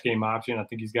great cash game option. I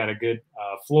think he's got a good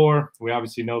floor. We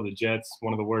obviously know the Jets,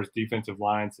 one of the worst defensive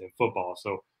lines in football.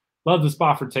 So love the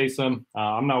spot for Taysom.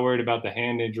 I'm not worried about the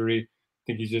hand injury. I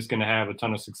think he's just going to have a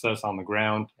ton of success on the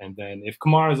ground. And then if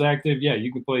Kamara is active, yeah,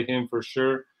 you can play him for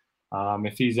sure.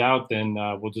 If he's out, then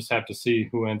we'll just have to see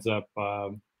who ends up,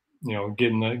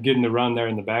 getting the run there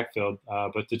in the backfield.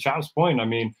 But to Chop's point, I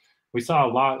mean, we saw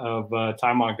a lot of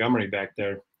Ty Montgomery back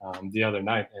there the other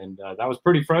night, and that was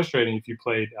pretty frustrating if you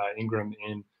played Ingram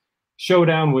in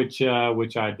showdown, which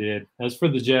I did. As for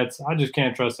the Jets, I just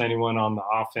can't trust anyone on the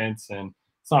offense, and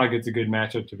it's not like it's a good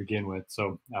matchup to begin with.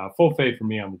 So full faith for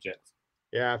me on the Jets.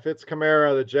 Yeah, if it's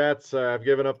Kamara, the Jets have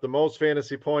given up the most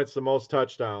fantasy points, the most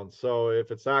touchdowns. So if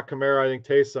it's not Kamara, I think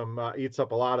Taysom eats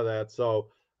up a lot of that. So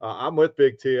I'm with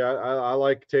Big T. I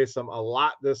like Taysom a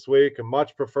lot this week. I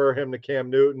much prefer him to Cam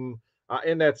Newton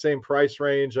in that same price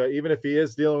range. Even if he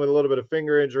is dealing with a little bit of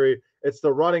finger injury, it's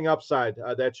the running upside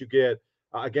that you get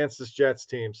against this Jets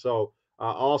team. So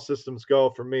all systems go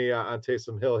for me on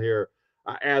Taysom Hill here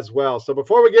as well. So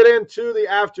before we get into the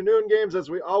afternoon games, as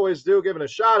we always do, giving a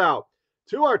shout out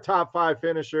to our top 5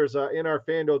 finishers in our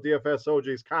FanDuel DFS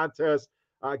OGs contest.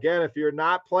 Again, if you're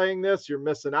not playing this, you're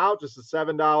missing out. Just a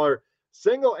 $7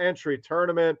 single entry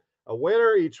tournament. A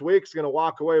winner each week is going to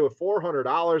walk away with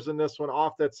 $400 in this one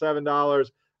off that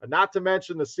 $7. Not to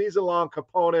mention the season-long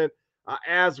component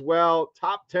as well.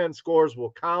 Top 10 scores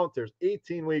will count. There's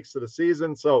 18 weeks to the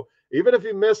season. So even if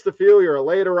you missed a few, you're a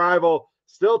late arrival,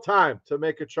 still time to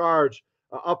make a charge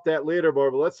up that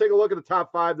leaderboard. But let's take a look at the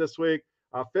top 5 this week.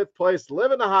 5th place,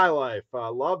 Living the High Life.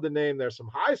 Love the name there. Some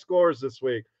high scores this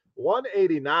week.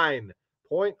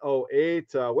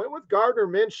 189.08. Went with Gardner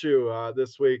Minshew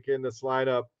this week in this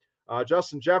lineup.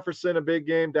 Justin Jefferson, a big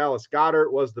game. Dallas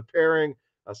Goedert was the pairing.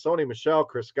 Sony Michel,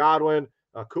 Chris Godwin,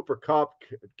 Cooper Kupp,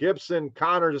 Gibson,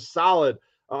 Connor, just solid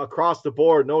across the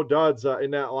board. No duds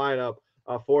in that lineup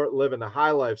for Living the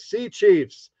High Life. Sea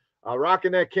Chiefs,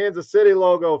 rocking that Kansas City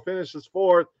logo, finishes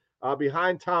 4th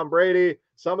behind Tom Brady.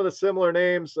 Some of the similar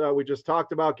names we just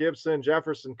talked about, Gibson,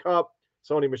 Jefferson, Kupp.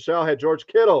 Sony Michel had George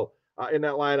Kittle in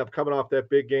that lineup coming off that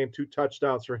big game. 2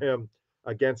 touchdowns for him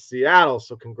against Seattle.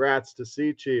 So congrats to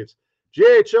Sea Chiefs.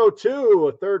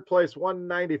 GHO2, 3rd place,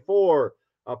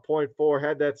 194.4.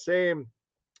 Had that same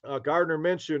Gardner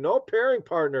Minshew. No pairing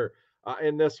partner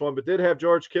in this one, but did have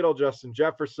George Kittle, Justin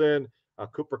Jefferson,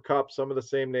 Cooper Kupp, some of the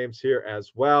same names here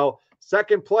as well.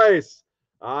 2nd place,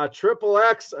 Triple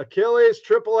X, Achilles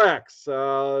Triple X.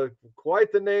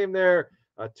 Quite the name there.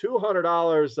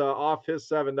 $200 off his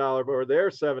 $7 or their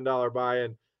 $7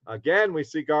 buy-in. Again, we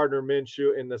see Gardner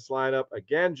Minshew in this lineup.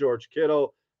 Again, George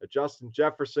Kittle, Justin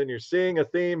Jefferson. You're seeing a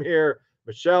theme here.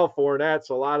 Michelle Fournette,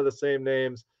 so a lot of the same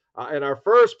names. And our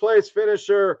 1st place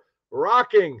finisher,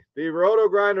 rocking the Roto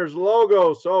Grinders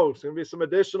logo. So it's going to be some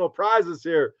additional prizes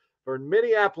here for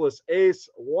Minneapolis Ace,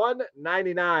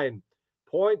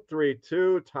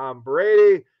 199.32. Tom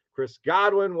Brady. Chris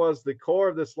Godwin was the core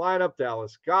of this lineup.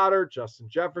 Dallas Goedert, Justin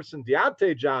Jefferson,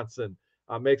 Deontay Johnson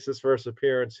makes his first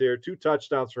appearance here. 2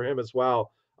 touchdowns for him as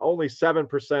well. Only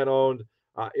 7% owned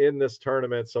in this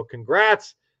tournament. So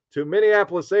congrats to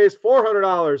Minneapolis Ace.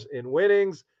 $400 in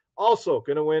winnings. Also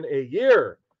going to win a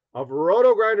year of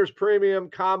Roto Grinders Premium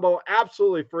combo,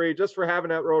 absolutely free, just for having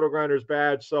that Roto Grinders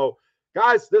badge. So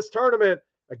guys, this tournament,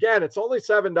 again, it's only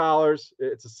 $7.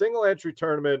 It's a single entry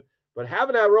tournament. But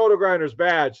having that Roto Grinders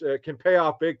badge can pay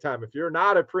off big time. If you're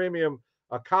not a premium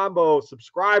combo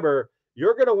subscriber,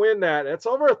 you're going to win that. It's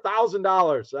over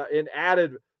 $1,000 in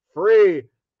added free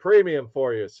premium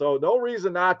for you. So no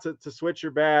reason not to switch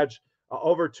your badge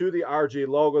over to the RG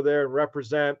logo there and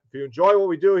represent. If you enjoy what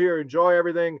we do here, enjoy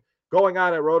everything going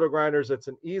on at Roto Grinders, it's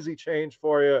an easy change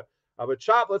for you. But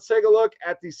Chop, let's take a look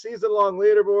at the season-long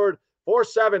leaderboard.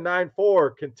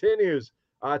 4794 continues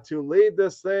to lead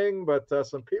this thing, but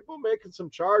some people making some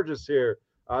charges here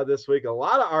this week. A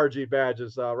lot of RG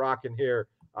badges rocking here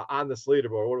on this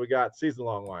leaderboard. What do we got season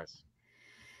long wise?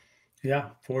 Yeah,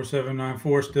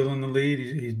 4794 still in the lead.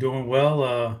 He's doing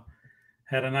well.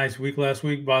 Had a nice week last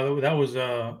week. By the way, that was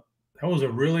a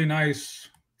really nice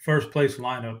 1st place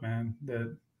lineup, man.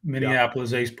 That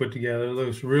Minneapolis Ace put together. It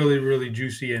looks really, really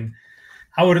juicy. And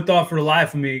I would have thought for the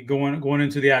life of me going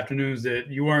into the afternoons that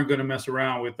you weren't going to mess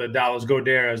around with Dallas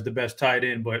Goedert as the best tight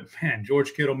end. But, man,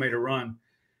 George Kittle made a run,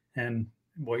 and,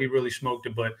 boy, he really smoked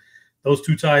it. But those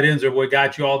 2 tight ends are what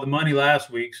got you all the money last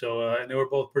week. So and they were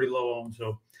both pretty low on.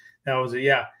 So that was it.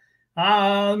 Yeah.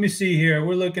 Let me see here.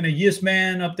 We're looking at Yes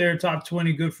Man up there, top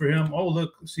 20. Good for him. Oh,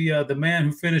 look, see the man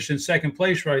who finished in 2nd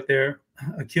place right there,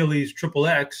 Achilles Triple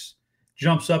X,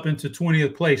 jumps up into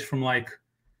 20th place from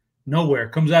nowhere,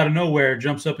 comes out of nowhere,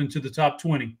 jumps up into the top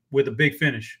 20 with a big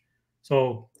finish.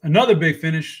 So another big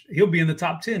finish, he'll be in the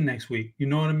top 10 next week. You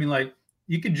know what I mean?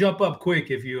 You can jump up quick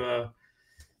if you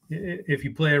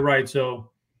play it right.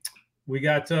 So we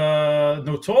got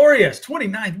Notorious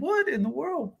 29th. What in the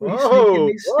world?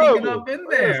 He's sneaking up in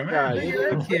there, man.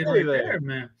 That kid right there,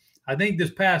 man. I think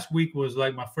this past week was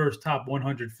my first top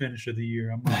 100 finish of the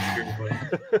year. I'm not sure,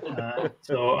 but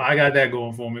so I got that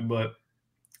going for me. But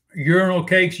Urinal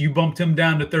Cakes, you bumped him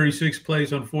down to 36th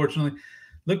place, unfortunately.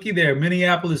 Looky there.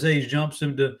 Minneapolis Ace jumps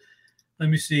him to, let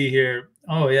me see here.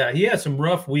 Oh, yeah. He had some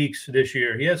rough weeks this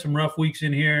year. He had some rough weeks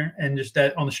in here, and just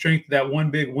that on the strength of that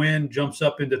one big win jumps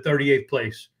up into 38th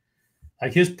place.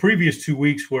 His previous 2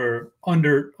 weeks were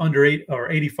under 8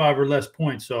 or 85 or less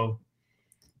points. So,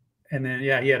 and then,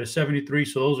 yeah, he had a 73.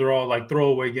 So those are all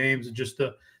throwaway games. And just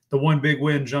the one big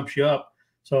win jumps you up.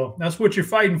 So that's what you're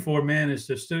fighting for, man. It's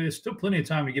still plenty of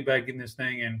time to get back in this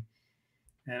thing. And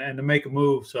and to make a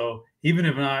move. So even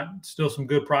if not, still some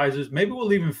good prizes. Maybe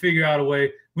we'll even figure out a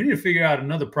way. We need to figure out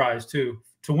another prize too.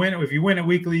 To win, if you win it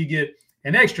weekly, you get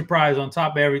an extra prize on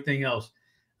top of everything else.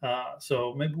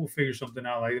 So maybe we'll figure something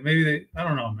out. Like maybe I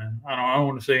don't know, man. I don't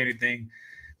want to say anything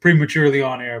prematurely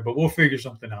on air, but we'll figure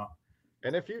something out.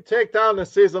 And if you take down the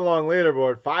season-long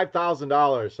leaderboard,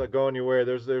 $5,000 going your way.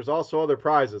 There's also other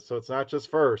prizes, so it's not just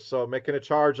first. So making a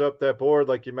charge up that board,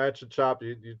 like you mentioned, Chop,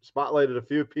 you spotlighted a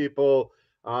few people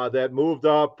that moved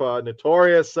up.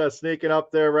 Notorious sneaking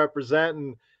up there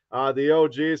representing the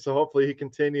OG, so hopefully he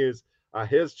continues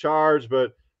his charge.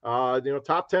 But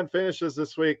top 10 finishes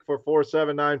this week for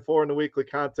 4-7-9-4 in the weekly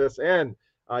contest, and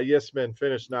Yisman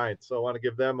finished 9th. So I want to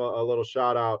give them a little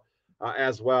shout out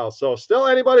as well. So still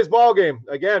anybody's ball game.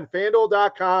 Again,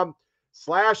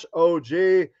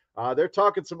 FanDuel.com/OG. They're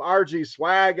talking some RG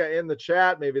swag in the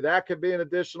chat. Maybe that could be an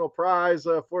additional prize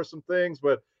for some things,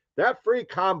 but that free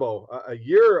combo, a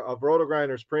year of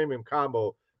Roto-Grinders premium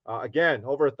combo, again,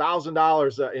 over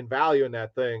 $1,000 in value in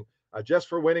that thing just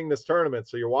for winning this tournament.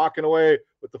 So you're walking away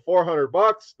with the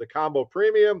 $400, the combo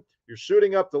premium. You're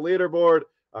shooting up the leaderboard.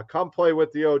 Come play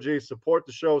with the OG. Support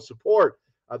the show. Support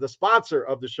the sponsor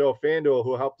of the show, FanDuel,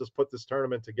 who helped us put this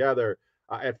tournament together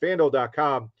at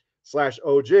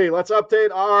FanDuel.com/OG. Let's update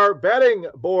our betting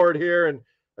board here. And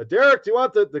Derek, do you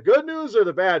want the good news or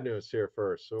the bad news here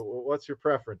first? So what's your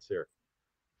preference here?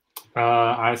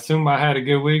 I assume I had a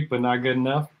good week, but not good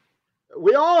enough.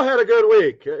 We all had a good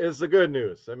week is the good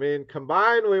news. I mean,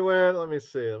 combined we went, let me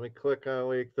see. Let me click on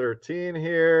week 13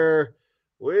 here.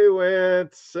 We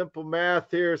went, simple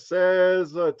math here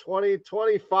says 20,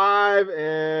 25,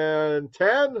 and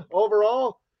 10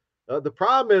 overall. The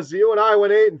problem is you and I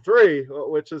went 8-3,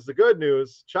 which is the good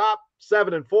news. Chop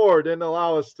 7-4 didn't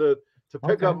allow us to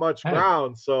pick up much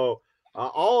ground. So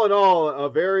all in all, a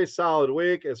very solid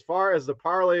week. As far as the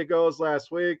parlay goes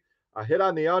last week, I hit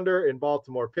on the under in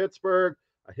Baltimore-Pittsburgh.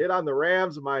 I hit on the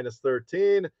Rams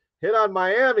 -13. Hit on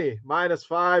Miami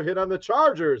 -5. Hit on the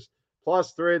Chargers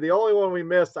 +3. The only one we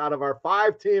missed out of our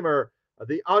 5-teamer,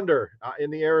 the under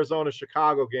in the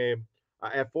Arizona-Chicago game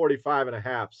at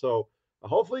 45.5. So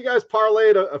hopefully you guys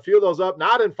parlayed a few of those up,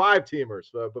 not in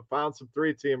 5-teamers, but found some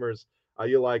 3-teamers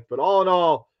you like. But all in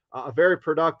all, a very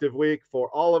productive week for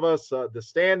all of us. The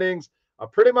standings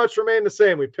pretty much remain the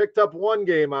same. We picked up one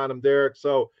game on them, Derek.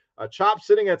 So Chop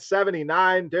sitting at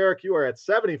 79. Derek, you are at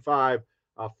 75,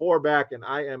 4 back, and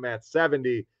I am at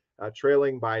 70.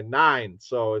 Trailing by 9.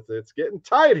 So it's getting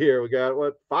tight here. We got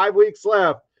 5 weeks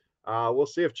left. We'll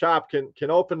see if Chop can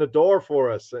open the door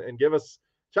for us and give us,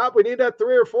 Chop, we need that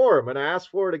 3 or 4. I'm going to ask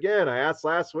for it again. I asked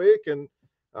last week and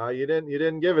you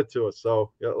didn't give it to us.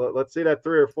 So let's see that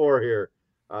 3 or 4 here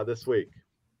this week.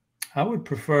 I would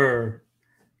prefer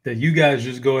that you guys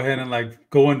just go ahead and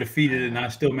go undefeated and I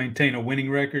still maintain a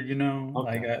winning record,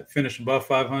 Okay. I finish above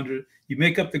 500. You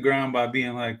make up the ground by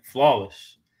being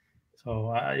flawless.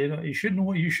 So you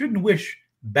shouldn't wish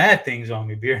bad things on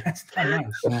me, Beer. That's not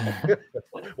nice.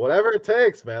 Whatever it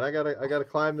takes, man. I gotta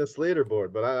climb this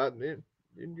leaderboard. But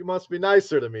you must be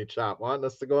nicer to me, Chop, wanting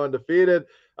us to go undefeated.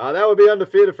 That would be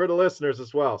undefeated for the listeners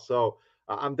as well. So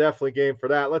I'm definitely game for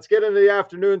that. Let's get into the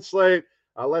afternoon slate.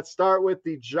 Let's start with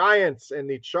the Giants and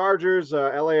the Chargers.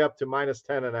 LA up to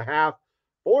 -10.5,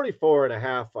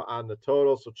 44.5 on the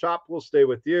total. So Chop, we'll stay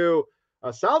with you.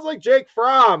 Sounds like Jake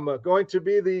Fromm going to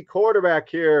be the quarterback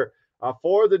here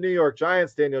for the New York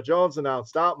Giants. Daniel Jones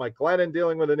announced out. Mike Glennon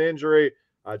dealing with an injury.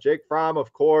 Jake Fromm,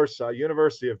 of course,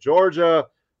 University of Georgia,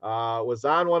 was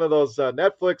on one of those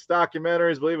Netflix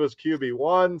documentaries. I believe it was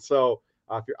QB1. So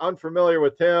if you're unfamiliar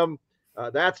with him,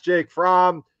 that's Jake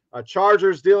Fromm.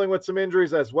 Chargers dealing with some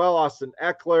injuries as well. Austin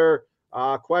Eckler,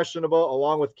 questionable,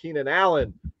 along with Keenan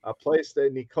Allen, placed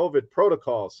in the COVID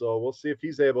protocol. So we'll see if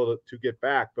he's able to get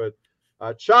back. But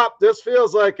Chop, this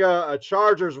feels like a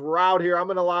Chargers route here. I'm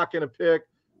going to lock in a pick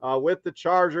with the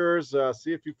Chargers.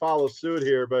 See if you follow suit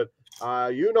here. But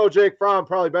Jake Fromm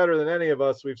probably better than any of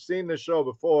us. We've seen this show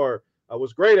before.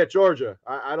 Was great at Georgia.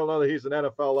 I don't know that he's an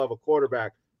NFL-level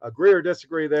quarterback. Agree or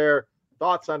disagree there?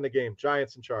 Thoughts on the game,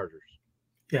 Giants and Chargers?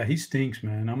 Yeah, he stinks,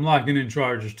 man. I'm locking in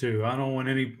Chargers too. I don't want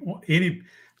any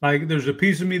there's a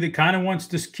piece of me that kind of wants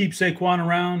to keep Saquon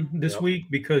around this week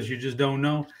because you just don't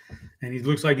know. And he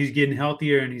looks like he's getting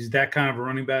healthier and he's that kind of a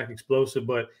running back, explosive.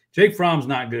 But Jake Fromm's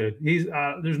not good. He's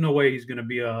there's no way he's going to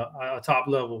be a top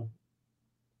level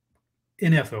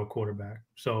NFL quarterback.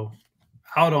 So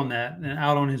out on that and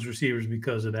out on his receivers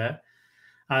because of that.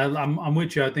 I'm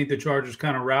with you. I think the Chargers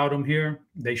kind of route him here.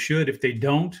 They should. If they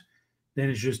don't, then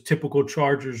it's just typical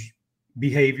Chargers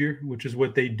behavior, which is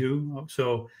what they do.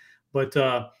 So, but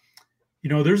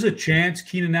There's a chance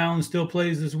Keenan Allen still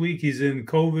plays this week. He's in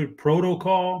COVID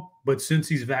protocol, but since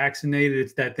he's vaccinated,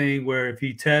 it's that thing where if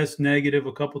he tests negative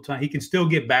a couple times, he can still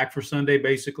get back for Sunday,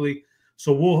 basically.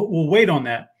 So we'll wait on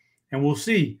that, and we'll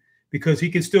see, because he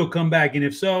can still come back. And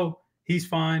if so, he's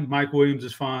fine. Mike Williams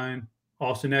is fine.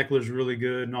 Austin Eckler's really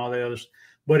good and all the others.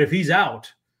 But if he's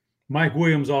out, Mike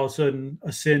Williams all of a sudden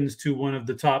ascends to one of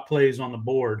the top plays on the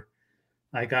board.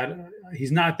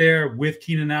 He's not there with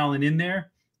Keenan Allen in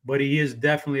there, but he is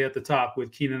definitely at the top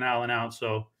with Keenan Allen out.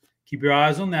 So keep your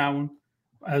eyes on that one.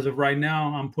 As of right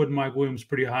now, I'm putting Mike Williams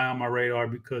pretty high on my radar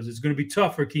because it's going to be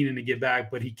tough for Keenan to get back,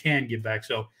 but he can get back.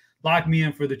 So lock me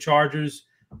in for the Chargers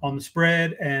on the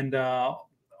spread, and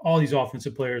all these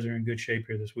offensive players are in good shape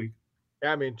here this week.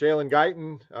 Yeah, I mean, Jalen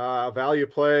Guyton, value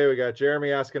play. We got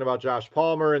Jeremy asking about Josh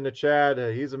Palmer in the chat.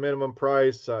 He's a minimum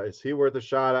price. Is he worth a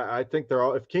shot? I think they're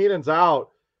all – if Keenan's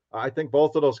out, I think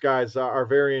both of those guys are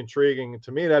very intriguing.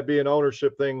 To me, that'd be an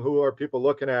ownership thing. Who are people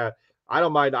looking at? I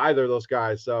don't mind either of those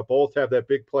guys. Both have that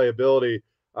big playability,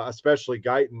 especially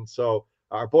Guyton. So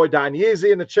our boy Don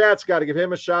Yeezy in the chat's got to give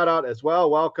him a shout-out as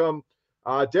well. Welcome.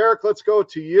 Derek, let's go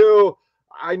to you.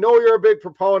 I know you're a big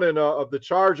proponent of the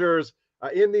Chargers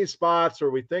in these spots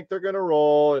where we think they're going to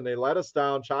roll and they let us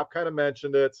down. Chop kind of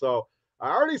mentioned it. So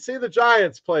I already see the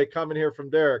Giants play coming here from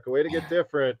Derek. A way to get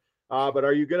different. But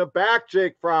are you going to back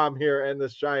Jake Fromm here and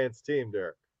this Giants team,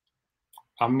 Derek?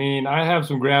 I mean, I have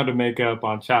some ground to make up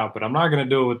on Chop, but I'm not going to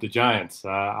do it with the Giants.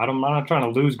 I'm not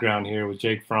trying to lose ground here with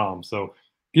Jake Fromm. So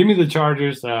give me the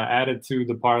Chargers added to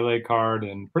the parlay card,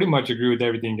 and pretty much agree with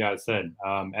everything you guys said.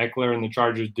 Eckler and the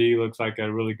Chargers D looks like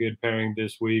a really good pairing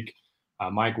this week.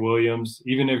 Mike Williams,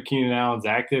 even if Keenan Allen's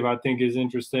active, I think is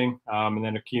interesting. And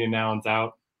then if Keenan Allen's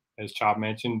out, as Chop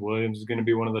mentioned, Williams is going to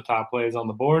be one of the top plays on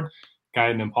the board.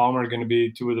 Guyton and Palmer are going to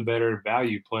be two of the better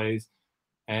value plays.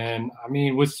 And, I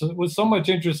mean, with so much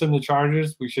interest in the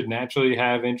Chargers, we should naturally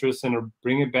have interest in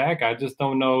bring it back. I just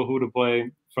don't know who to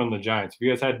play from the Giants. If you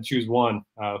guys had to choose one,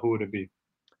 who would it be?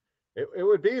 It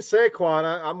would be Saquon.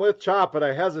 I'm with Chop, but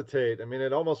I hesitate. I mean,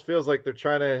 it almost feels like they're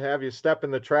trying to have you step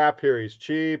in the trap here. He's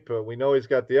cheap. We know he's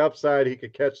got the upside. He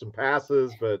could catch some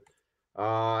passes, but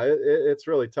it's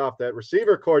really tough. That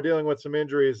receiver core dealing with some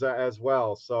injuries as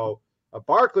well. So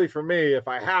Barkley for me, if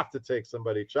I have to take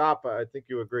somebody. Chop, I think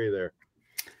you agree there.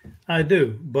 I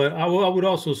do, but I would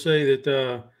also say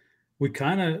that we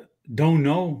kind of don't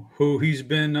know who he's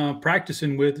been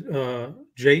practicing with,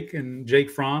 Jake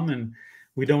Fromm, and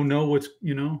we don't know what's,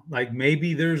 like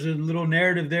maybe there's a little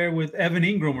narrative there with Evan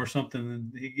Ingram or something,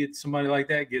 and he gets somebody like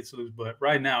that gets loose. But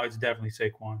right now, it's definitely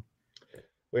Saquon.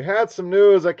 We had some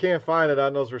news. I can't find it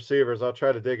on those receivers. I'll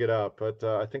try to dig it up. But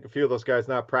I think a few of those guys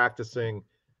not practicing.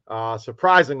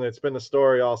 Surprisingly, it's been the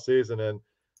story all season. And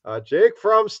Jake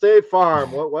from State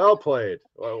Farm, well played.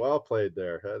 Well played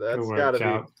there. That's got to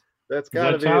be. That's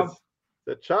got to be.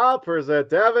 The Chop, or is that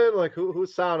Devin? Like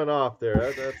who's sounding off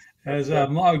there? As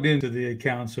I'm logged into the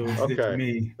account, so it's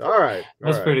me. All right.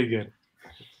 That's pretty good.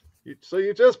 So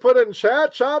you just put it in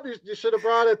chat, Chop? You should have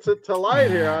brought it to light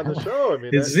here on the show. I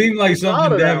mean, it seemed like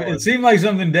something Devin. It seemed like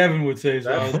something Devin would say.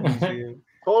 So I was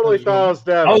totally thought it was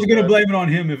Devin. I was going to blame it on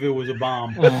him if it was a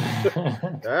bomb.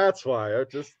 That's why. I'm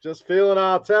just feeling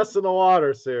out, testing the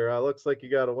waters here. Looks like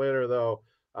you got a winner though.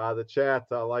 The chat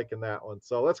liking that one.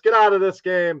 So let's get out of this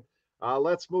game.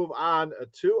 Let's move on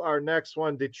to our next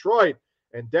one. Detroit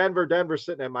and Denver. Denver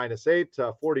sitting at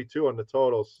 -8, 42 on the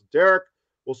totals. Derek,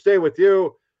 we'll stay with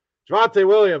you. Javonte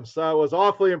Williams was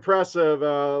awfully impressive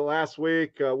last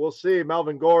week. We'll see.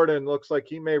 Melvin Gordon looks like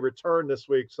he may return this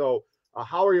week. So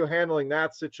how are you handling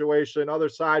that situation? Other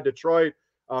side, Detroit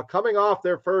coming off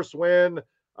their first win.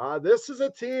 This is a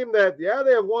team that, they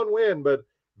have one win, but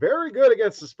very good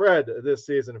against the spread this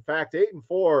season. In fact,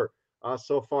 8-4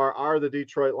 so far are the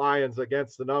Detroit Lions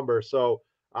against the number. So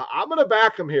I'm going to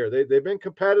back them here. They've been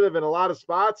competitive in a lot of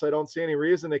spots. I don't see any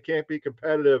reason they can't be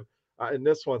competitive in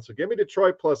this one. So give me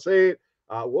Detroit +8.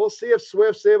 We'll see if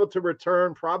Swift's able to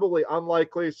return. Probably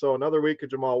unlikely. So another week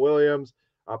of Jamal Williams.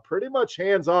 Pretty much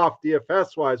hands off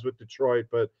DFS-wise with Detroit,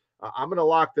 but I'm going to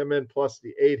lock them in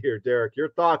 +8 here, Derek. Your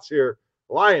thoughts here,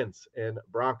 Lions and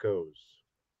Broncos.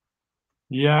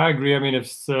 Yeah, I agree. I mean, if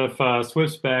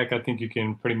Swift's back, I think you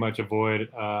can pretty much avoid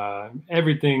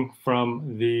everything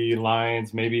from the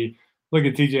Lions. Maybe look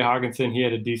at TJ Hawkinson. He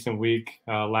had a decent week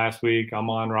last week.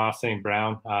 Amon-Ra St.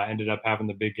 Brown ended up having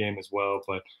the big game as well.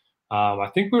 But I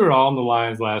think we were all on the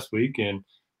Lions last week, and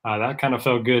that kind of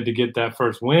felt good to get that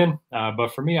first win. But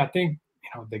for me, I think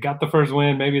they got the first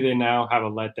win. Maybe they now have a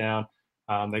letdown.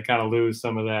 They kind of lose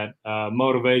some of that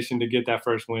motivation to get that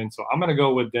first win. So I'm going to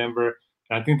go with Denver.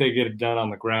 I think they get it done on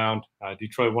the ground.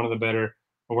 Detroit, one of the better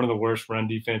one of the worst run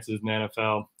defenses in the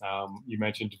NFL. You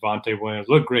mentioned Javonte Williams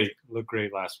looked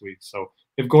great last week. So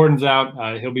if Gordon's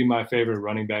out, he'll be my favorite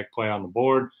running back play on the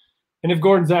board. And if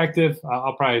Gordon's active,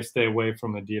 I'll probably stay away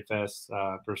from a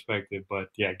DFS perspective. But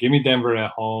yeah, give me Denver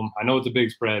at home. I know it's a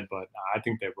big spread, but I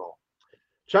think they roll.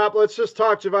 Chop, let's just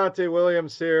talk Javonte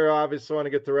Williams here. Obviously, want to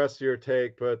get the rest of your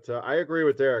take, but I agree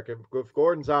with Derek. If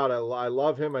Gordon's out, I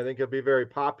love him. I think he'll be very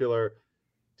popular.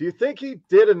 Do you think he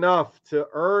did enough to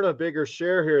earn a bigger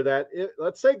share here that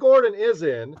let's say Gordon is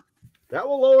in, that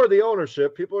will lower the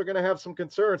ownership. People are going to have some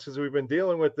concerns because we've been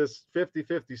dealing with this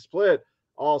 50-50 split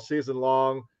all season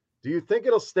long. Do you think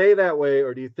it'll stay that way,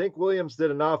 or do you think Williams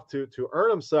did enough to earn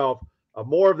himself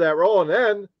more of that role? And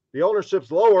then the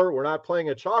ownership's lower. We're not playing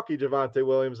a chalky Javonte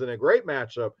Williams in a great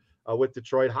matchup with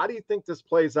Detroit. How do you think this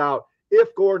plays out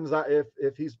if Gordon's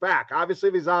if he's back? Obviously,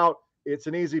 if he's out, it's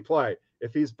an easy play.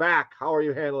 If he's back, how are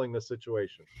you handling this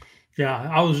situation? Yeah,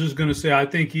 I was just going to say, I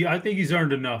think he's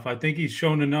earned enough. I think he's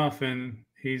shown enough, and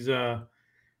he's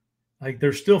like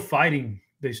they're still fighting.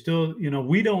 They still,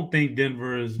 we don't think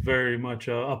Denver is very much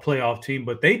a playoff team,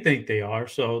 but they think they are.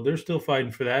 So they're still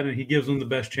fighting for that, and he gives them the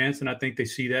best chance, and I think they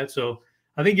see that. So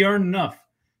I think he earned enough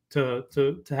to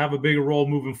have a bigger role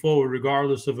moving forward,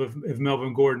 regardless of if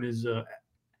Melvin Gordon is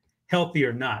healthy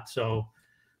or not. So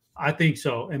I think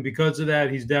so. And because of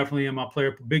that, he's definitely in my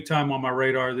player big time on my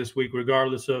radar this week,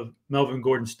 regardless of Melvin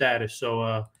Gordon's status.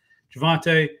 So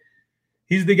Javonte,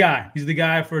 he's the guy. He's the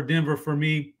guy for Denver for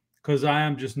me, because I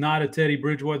am just not a Teddy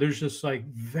Bridgewater. There's just like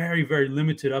very, very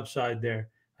limited upside there.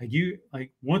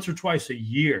 Like once or twice a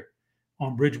year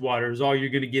on Bridgewater is all you're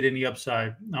going to get any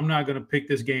upside. I'm not going to pick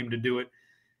this game to do it.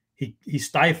 He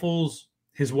stifles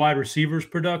his wide receivers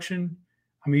production.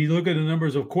 I mean, you look at the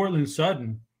numbers of Cortland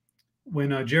Sutton.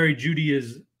 When Jerry Jeudy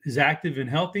is active and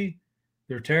healthy,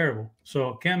 they're terrible.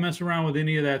 So can't mess around with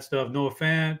any of that stuff. Noah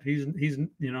Fant,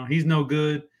 he's no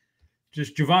good.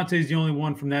 Just Javonte's the only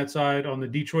one from that side. On the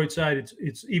Detroit side,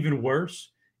 it's even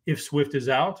worse if Swift is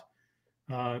out.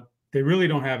 They really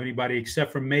don't have anybody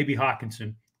except for maybe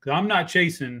Hawkinson. Because I'm not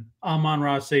chasing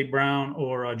Amon-Ra St. Brown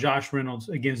or Josh Reynolds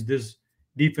against this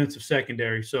defensive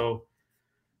secondary. So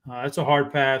that's a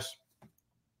hard pass.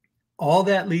 All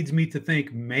that leads me to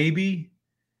think maybe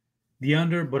the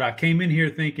under, but I came in here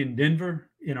thinking Denver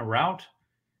in a rout,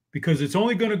 because it's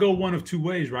only going to go one of two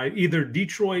ways, right? Either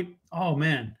Detroit, oh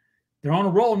man, they're on a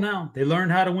roll now. They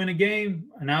learned how to win a game,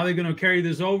 and now they're going to carry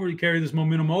this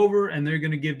momentum over, and they're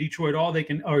going to give Detroit all they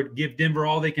can, or give Denver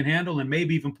all they can handle, and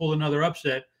maybe even pull another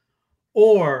upset.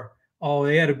 Or, oh,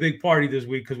 they had a big party this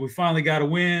week because we finally got a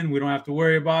win. We don't have to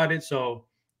worry about it. So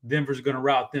Denver's going to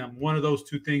rout them. One of those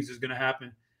two things is going to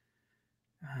happen.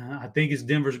 I think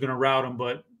Denver's going to rout them,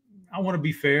 but I want to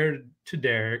be fair to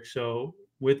Derek. So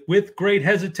with great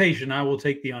hesitation, I will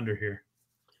take the under here.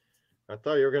 I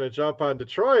thought you were going to jump on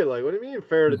Detroit. Like, what do you mean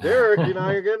fair to Derek?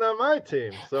 You're getting on my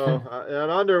team. So,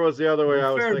 and under was the other way I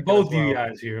was thinking. Fair to both you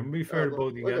guys here. I'm going to be fair to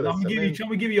both you guys. I'm going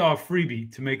to give you all a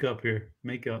freebie to make up here.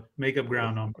 Make up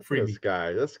ground on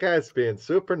freebie. This guy's being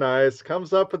super nice.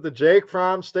 Comes up with the Jake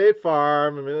from State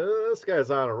Farm. I mean, this guy's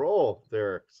on a roll,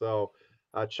 Derek. So,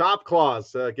 Chop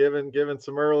Claws giving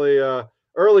some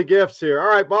early gifts here. All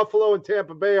right, Buffalo and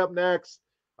Tampa Bay up next.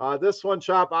 This one,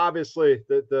 Chop, obviously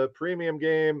the premium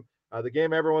game. The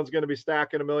game everyone's going to be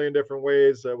stacking a million different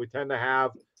ways. We tend to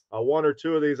have one or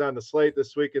two of these on the slate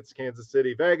this week. It's Kansas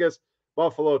City, Vegas,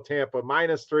 Buffalo, Tampa,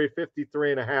 -3,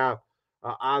 53.5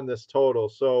 on this total.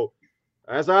 So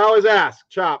as I always ask,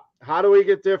 Chop, how do we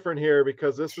get different here?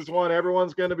 Because this is one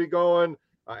everyone's going to be going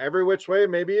every which way.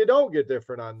 Maybe you don't get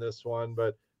different on this one,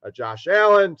 but Josh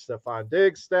Allen, Stephon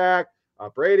Diggs stack,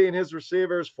 Brady and his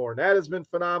receivers. Fournette has been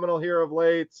phenomenal here of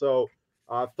late. So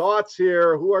thoughts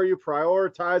here. Who are you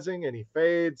prioritizing? Any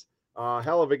fades?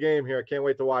 Hell of a game here. I can't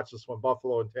wait to watch this one.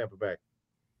 Buffalo and Tampa Bay.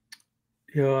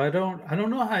 I don't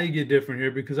know how you get different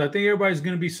here, because I think everybody's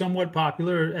going to be somewhat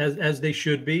popular as they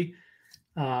should be.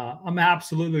 I'm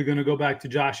absolutely going to go back to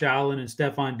Josh Allen and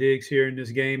Stephon Diggs here in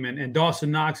this game. And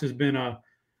Dawson Knox has been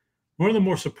one of the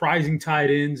more surprising tight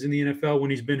ends in the NFL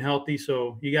when he's been healthy.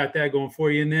 So you got that going for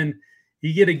you. And then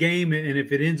you get a game, and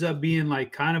if it ends up being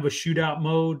like kind of a shootout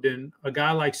mode, then a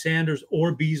guy like Sanders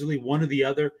or Beasley, one or the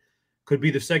other, could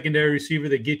be the secondary receiver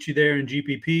that gets you there in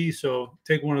GPP. So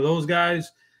take one of those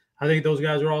guys. I think those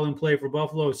guys are all in play for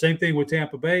Buffalo. Same thing with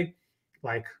Tampa Bay.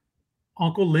 Like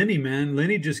Uncle Lenny, man.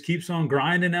 Lenny just keeps on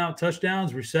grinding out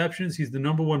touchdowns, receptions. He's the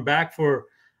number one back for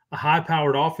a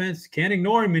high-powered offense. Can't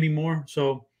ignore him anymore.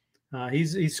 So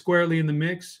he's squarely in the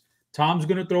mix. Tom's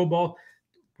going to throw a ball.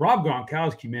 Rob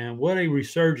Gronkowski, man, what a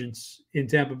resurgence in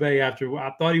Tampa Bay after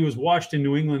I thought he was washed in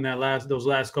New England those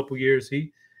last couple of years.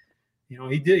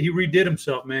 He redid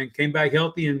himself, man. Came back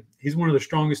healthy, and he's one of the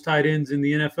strongest tight ends in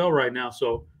the NFL right now.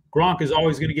 So Gronk is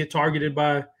always going to get targeted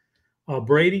by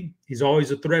Brady. He's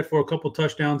always a threat for a couple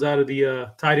touchdowns out of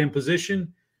the tight end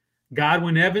position.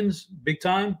 Godwin, Evans, big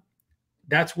time.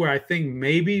 That's where I think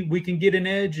maybe we can get an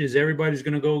edge. Is everybody's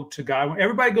going to go to Godwin?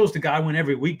 Everybody goes to Godwin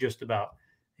every week, just about.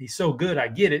 He's so good, I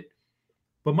get it.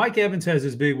 But Mike Evans has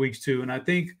his big weeks too, and I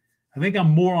think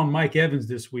I'm more on Mike Evans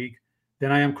this week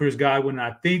than I am Chris Godwin.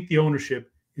 And I think the ownership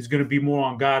is going to be more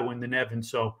on Godwin than Evans.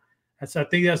 So I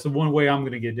think that's the one way I'm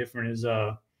going to get different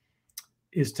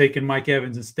is taking Mike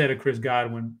Evans instead of Chris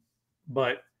Godwin.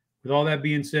 But with all that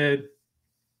being said,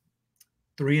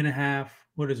 3.5.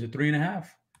 What is it? 3.5?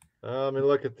 Let me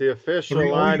look at the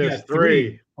official line is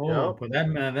 3. Oh, yep. But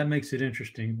that makes it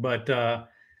interesting. But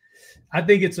I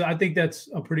think it's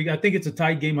a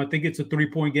tight game. I think it's a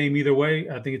 3-point game either way.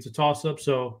 I think it's a toss-up.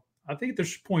 So I think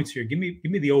there's points here. Give me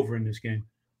the over in this game.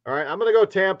 All right, I'm going to go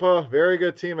Tampa. Very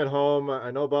good team at home.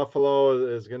 I know Buffalo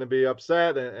is going to be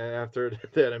upset and after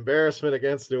that embarrassment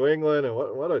against New England, and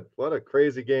what a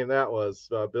crazy game that was.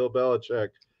 Bill Belichick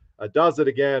does it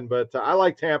again, but I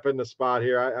like Tampa in the spot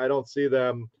here. I don't see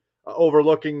them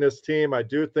overlooking this team. I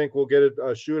do think we'll get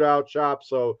a shootout chop.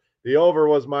 So the over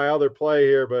was my other play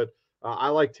here, but I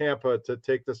like Tampa to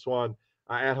take this one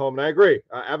at home. And I agree.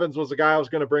 Evans was the guy I was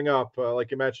going to bring up.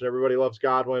 Like you mentioned, everybody loves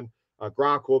Godwin.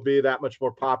 Gronk will be that much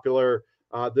more popular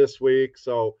this week.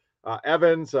 So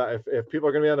Evans, if people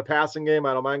are going to be on the passing game,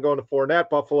 I don't mind going to Fournette.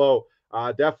 Buffalo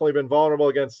definitely been vulnerable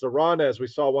against the run, as we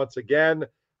saw once again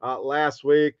last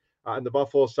week. On the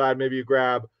Buffalo side, maybe you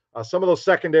grab some of those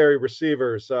secondary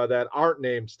receivers that aren't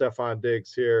named Stephon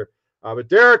Diggs here. But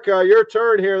Derek, your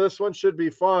turn here. This one should be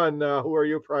fun. Who are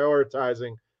you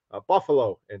prioritizing?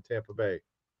 Buffalo and Tampa Bay.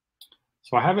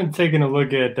 So I haven't taken a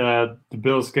look at the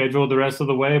Bills' schedule the rest of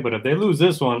the way, but if they lose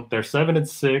this one, they're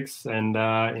 7-6, and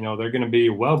they're going to be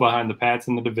well behind the Pats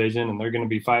in the division, and they're going to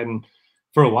be fighting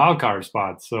for a wild card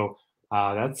spot. So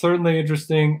that's certainly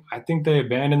interesting. I think they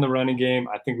abandon the running game.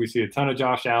 I think we see a ton of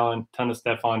Josh Allen, ton of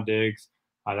Stephon Diggs.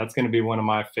 That's going to be one of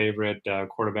my favorite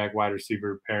quarterback wide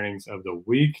receiver pairings of the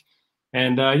week.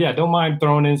 And don't mind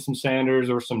throwing in some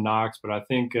Sanders or some Knox, but I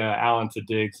think Allen to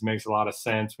Diggs makes a lot of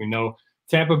sense. We know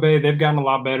Tampa Bay, they've gotten a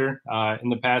lot better in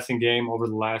the passing game over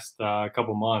the last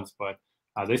couple months, but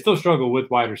they still struggle with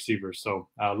wide receivers. So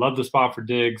love the spot for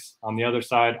Diggs. On the other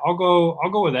side, I'll go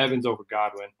with Evans over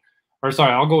Godwin.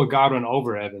 I'll go with Godwin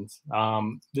over Evans.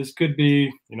 This could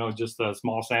be, just a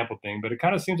small sample thing, but it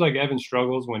kind of seems like Evans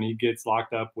struggles when he gets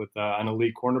locked up with an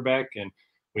elite cornerback. And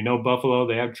we know Buffalo,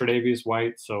 they have Tre'Davious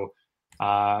White. So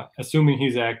assuming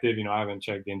he's active, I haven't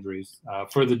checked injuries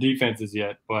for the defenses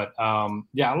yet. But, I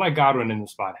like Godwin in the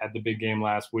spot. Had the big game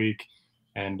last week,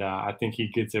 and I think he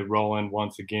gets it rolling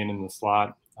once again in the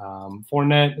slot.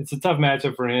 Fournette, it's a tough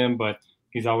matchup for him, but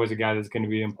he's always a guy that's going to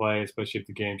be in play, especially if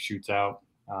the game shoots out.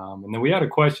 And then we had a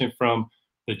question from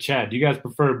the chat. Do you guys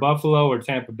prefer Buffalo or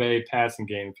Tampa Bay passing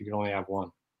game if you could only have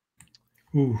one?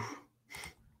 Ooh.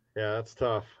 Yeah, that's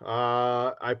tough.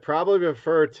 I probably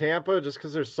prefer Tampa just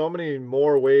because there's so many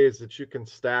more ways that you can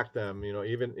stack them.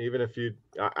 Even if you,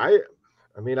 I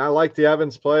like the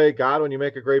Evans play. Godwin, you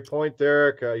make a great point,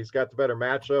 Derek. He's got the better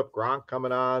matchup. Gronk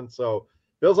coming on, so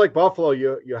feels like Buffalo.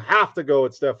 You have to go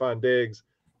with Stephon Diggs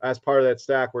as part of that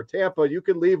stack. Where Tampa, you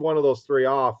could leave one of those three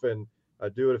off and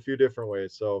do it a few different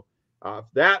ways. So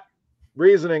that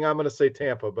reasoning, I'm going to say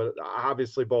Tampa, but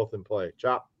obviously both in play.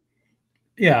 Chop.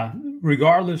 Yeah,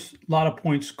 regardless, a lot of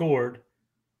points scored.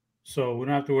 So we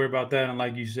don't have to worry about that. And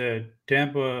like you said,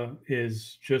 Tampa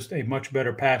is just a much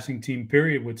better passing team,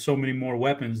 period, with so many more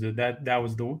weapons that's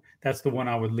the one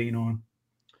I would lean on.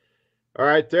 All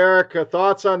right, Derek,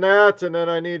 thoughts on that? And then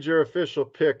I need your official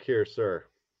pick here, sir.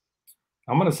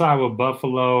 I'm going to side with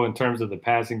Buffalo in terms of the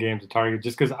passing game to target,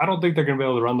 just because I don't think they're going to be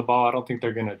able to run the ball. I don't think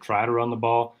they're going to try to run the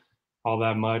ball all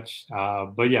that much.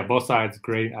 But yeah, both sides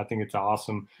great. I think it's an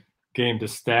awesome game to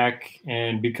stack.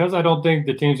 And because I don't think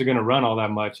the teams are going to run all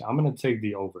that much, I'm going to take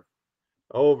the over.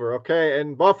 Over. Okay.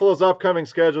 And Buffalo's upcoming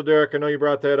schedule, Derek, I know you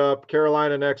brought that up.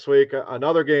 Carolina next week,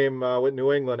 another game with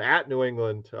New England at New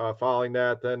England following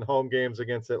that, then home games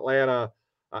against Atlanta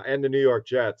and the New York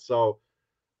Jets. So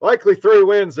likely 3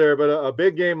 wins there, but a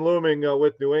big game looming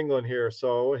with New England here.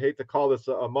 So I hate to call this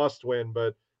a must win,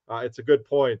 but it's a good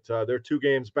point. They're 2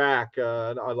 games back.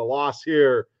 The loss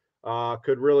here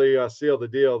could really seal the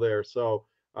deal there. So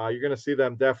you're going to see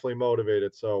them definitely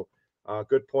motivated. So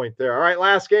good point there. All right,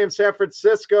 last game, San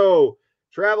Francisco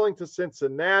traveling to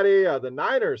Cincinnati. The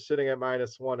Niners sitting at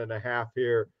 -1.5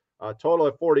 here. Total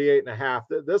at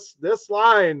 48.5. This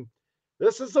line,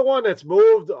 This is the one that's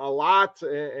moved a lot,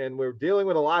 and we're dealing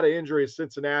with a lot of injuries.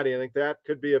 Cincinnati, I think that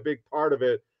could be a big part of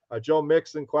it. Joe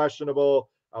Mixon questionable.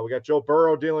 We got Joe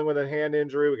Burrow dealing with a hand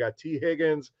injury. We got T.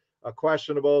 Higgins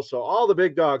questionable. So all the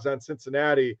big dogs on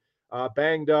Cincinnati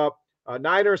banged up.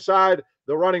 Niners side,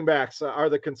 the running backs are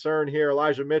the concern here.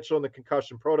 Elijah Mitchell in the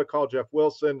concussion protocol. Jeff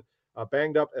Wilson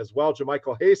banged up as well.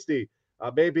 JaMycal Hasty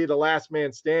may be the last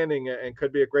man standing and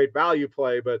could be a great value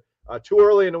play, but too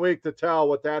early in the week to tell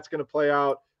what that's going to play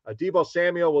out. Deebo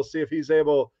Samuel, we'll see if he's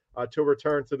able to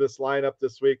return to this lineup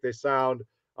this week. They sound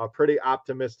pretty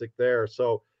optimistic there.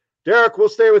 So, Derek, we'll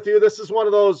stay with you. This is one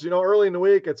of those, early in the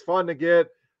week, it's fun to get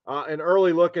an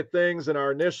early look at things and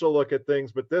our initial look at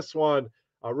things, but this one,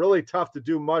 really tough to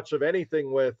do much of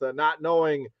anything with, not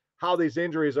knowing how these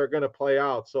injuries are going to play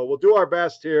out. So we'll do our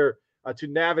best here to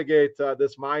navigate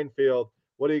this minefield.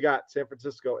 What do you got, San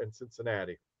Francisco and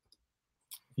Cincinnati?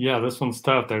 Yeah, this one's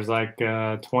tough. There's like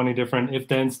 20 different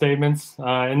if-then statements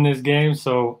in this game.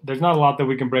 So there's not a lot that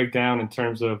we can break down in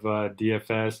terms of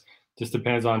DFS. Just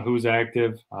depends on who's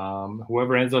active.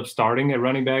 Whoever ends up starting at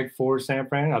running back for San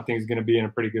Fran, I think is going to be in a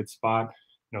pretty good spot.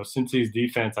 Cincy's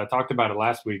defense, I talked about it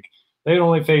last week. They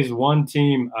only faced one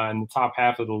team in the top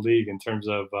half of the league in terms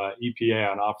of EPA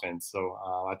on offense. So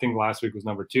I think last week was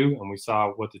number 2, and we saw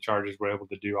what the Chargers were able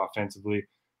to do offensively.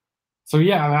 So,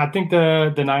 yeah, I think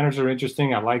the Niners are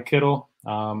interesting. I like Kittle.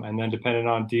 And then depending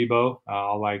on Deebo,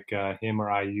 I'll like him or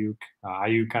Ayuk.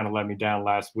 Ayuk kind of let me down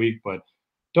last week, but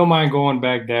don't mind going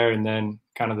back there. And then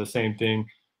kind of the same thing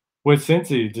with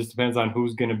Cincy. It just depends on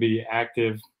who's going to be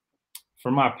active.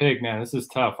 For my pick, man, this is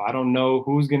tough. I don't know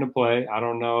who's going to play. I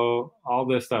don't know all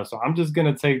this stuff. So I'm just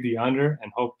going to take the under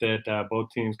and hope that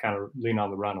both teams kind of lean on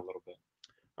the run a little bit.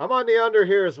 I'm on the under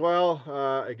here as well.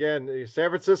 Again, San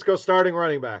Francisco starting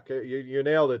running back. You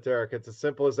nailed it, Derek. It's as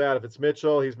simple as that. If it's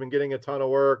Mitchell, he's been getting a ton of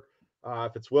work.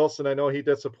 If it's Wilson, I know he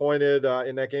disappointed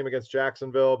in that game against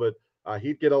Jacksonville, but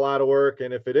he'd get a lot of work.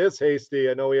 And if it is Hasty,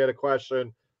 I know we had a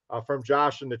question from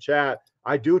Josh in the chat.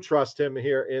 I do trust him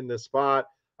here in this spot.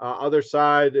 Other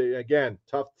side, again,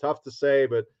 tough to say,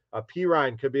 but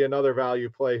Pirine could be another value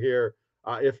play here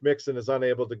if Mixon is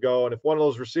unable to go. And if one of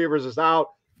those receivers is out,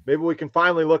 maybe we can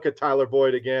finally look at Tyler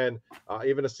Boyd again,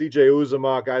 even a CJ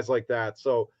Uzomah, guys like that.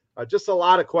 So just a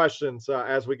lot of questions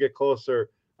as we get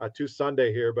closer to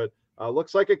Sunday here. But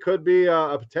looks like it could be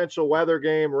a potential weather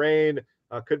game, rain,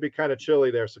 could be kind of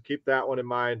chilly there. So keep that one in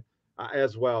mind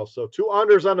as well. So 2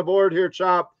 unders on the board here,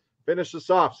 Chop. Finish this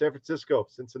off, San Francisco,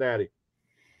 Cincinnati.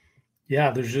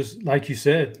 Yeah, there's just, like you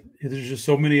said, there's just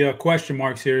so many question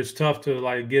marks here. It's tough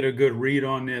to get a good read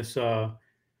on this.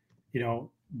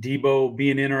 Deebo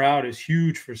being in or out is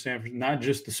huge for San Francisco, not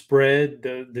just the spread,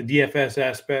 the DFS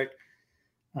aspect.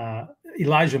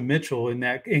 Elijah Mitchell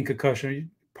in concussion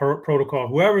protocol.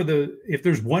 If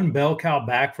there's one bell cow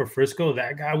back for Frisco,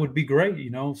 that guy would be great,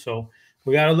 So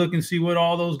we got to look and see what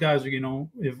all those guys are,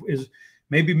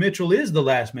 maybe Mitchell is the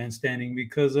last man standing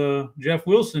because Jeff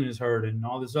Wilson is hurt and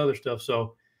all this other stuff.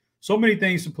 So many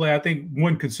things to play. I think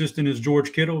one consistent is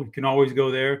George Kittle. You can always go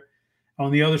there.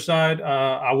 On the other side,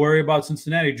 I worry about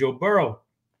Cincinnati. Joe Burrow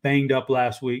banged up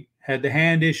last week, had the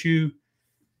hand issue.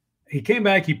 He came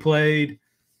back, he played.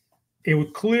 It was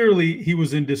clearly he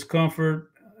was in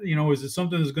discomfort. Is it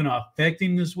something that's going to affect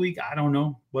him this week? I don't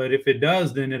know. But if it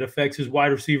does, then it affects his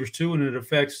wide receivers too, and it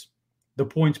affects the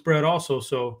point spread also.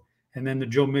 So, and then the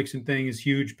Joe Mixon thing is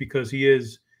huge because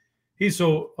he's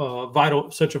so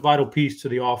vital, such a vital piece to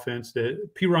the offense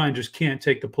that Pirine just can't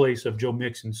take the place of Joe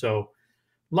Mixon. So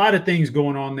a lot of things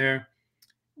going on there.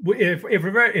 If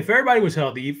everybody was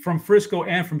healthy from Frisco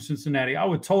and from Cincinnati, I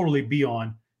would totally be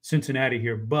on Cincinnati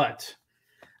here, but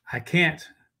I can't.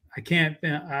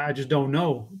 I just don't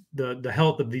know the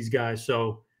health of these guys.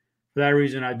 So for that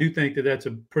reason, I do think that that's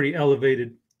a pretty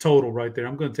elevated total right there.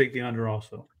 I'm going to take the under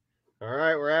also. All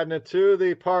right, we're adding it to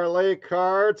the parlay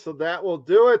card. So that will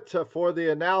do it for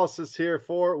the analysis here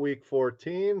for week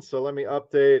 14. So let me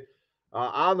update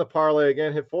on the parlay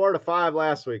again. Hit 4 out of 5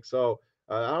 last week. So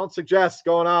I don't suggest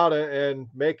going out and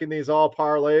making these all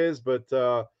parlays, but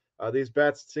these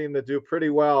bets seem to do pretty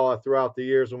well throughout the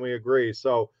years when we agree.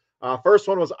 So first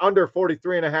one was under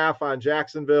 43.5 on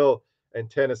Jacksonville and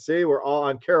Tennessee. We're all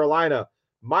on Carolina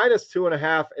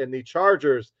 -2.5 and the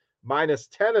Chargers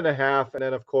 -10.5. And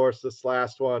then, of course, this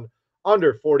last one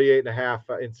under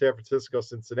 48.5 in San Francisco,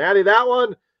 Cincinnati. That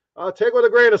one, take with a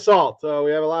grain of salt. We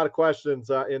have a lot of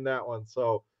questions in that one.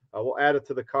 So we'll add it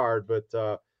to the card.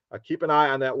 But keep an eye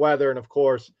on that weather and, of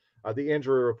course, the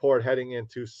injury report heading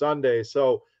into Sunday.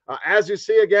 So as you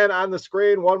see again on the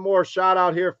screen, one more shout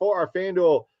out here for our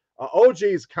FanDuel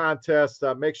OGs contest.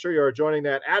 Make sure you're joining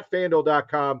that at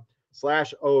FanDuel.com.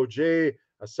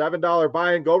 a $7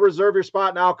 buy-in. Go reserve your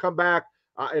spot now. Come back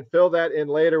and fill that in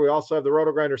later. We also have the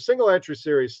Roto Grinder single entry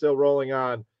series still rolling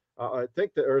on. I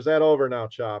think that, or is that over now,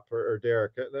 Chop or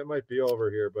Derek? That might be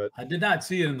over here, but I did not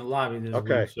see it in the lobby this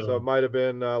okay, week. So it might have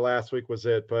been last week was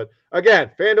it. But again,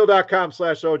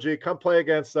 FanDuel.com/OG. Come play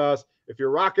against us. If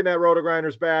you're rocking that Roto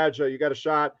Grinders badge, you got a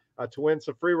shot to win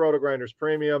some free Roto Grinders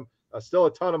premium. Still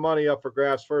a ton of money up for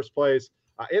grabs. First place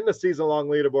in the season-long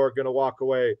leaderboard, going to walk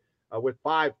away with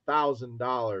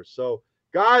 $5,000. So,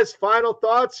 guys, final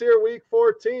thoughts here. Week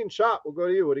 14. Chop, we'll go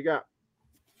to you. What do you got?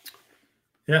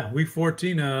 Yeah, week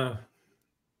 14.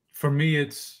 For me,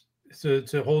 it's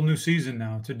a whole new season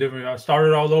now. It's a different. I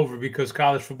started all over because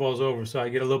college football is over, so I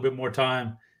get a little bit more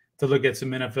time to look at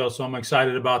some NFL. So I'm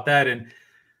excited about that. And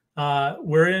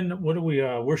we're in. What are we?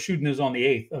 We're shooting this on the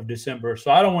 8th of December,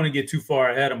 so I don't want to get too far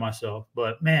ahead of myself.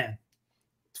 But man,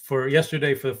 for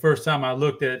yesterday, for the first time, I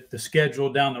looked at the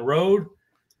schedule down the road.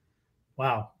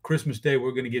 Wow, Christmas Day,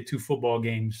 we're going to get 2 football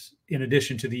games in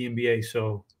addition to the NBA.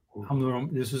 So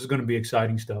this is going to be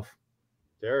exciting stuff.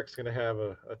 Derek's going to have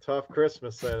a tough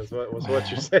Christmas then, is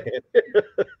what you're saying.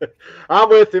 I'm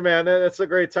with you, man. It's a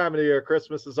great time of the year.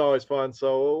 Christmas is always fun.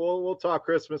 So we'll talk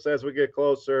Christmas as we get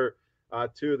closer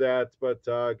to that. But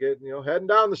heading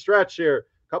down the stretch here,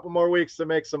 a couple more weeks to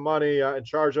make some money and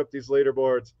charge up these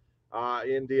leaderboards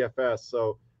in DFS.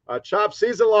 So Chop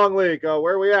season-long league,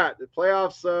 where are we at? The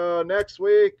playoffs next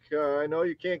week. I know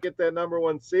you can't get that number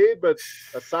 1 seed, but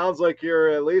it sounds like you're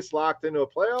at least locked into a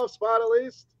playoff spot at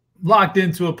least. Locked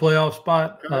into a playoff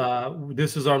spot.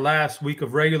 This is our last week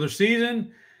of regular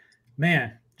season.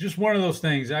 Man, just one of those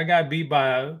things. I got beat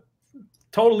by a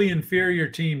totally inferior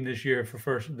team this year for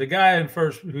first. The guy in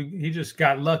first, he just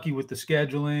got lucky with the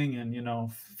scheduling and,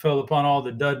 fell upon all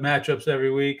the dud matchups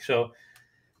every week. So,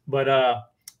 but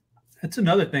that's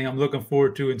another thing I'm looking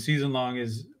forward to in season long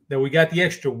is that we got the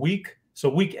extra week. So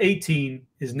week 18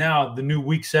 is now the new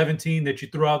week 17 that you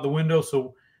throw out the window.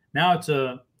 So now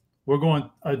we're going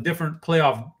a different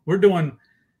playoff. We're doing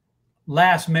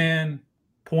last man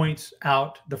points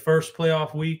out the first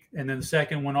playoff week. And then the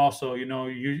second one also, you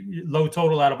low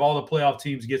total out of all the playoff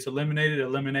teams gets eliminated.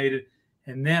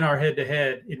 And then our head to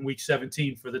head in week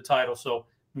 17 for the title. So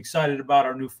I'm excited about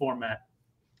our new format.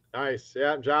 Nice.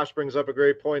 Yeah, and Josh brings up a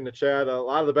great point in the chat. A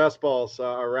lot of the best balls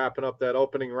are wrapping up that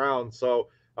opening round. So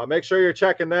make sure you're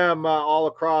checking them all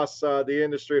across the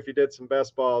industry if you did some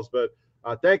best balls. But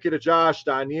thank you to Josh,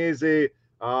 Daniezi,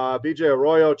 BJ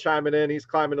Arroyo chiming in. He's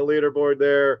climbing the leaderboard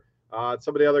there.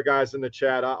 Some of the other guys in the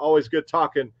chat. Always good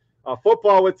talking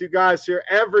football with you guys here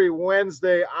every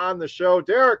Wednesday on the show.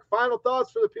 Derek, final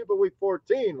thoughts for the people week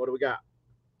 14. What do we got?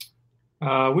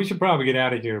 We should probably get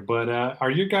out of here, but are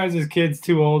your guys' kids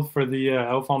too old for the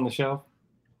Elf on the Shelf?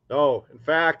 No, in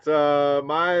fact,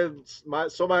 my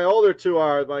older two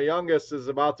are. My youngest is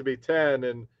about to be 10,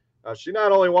 and she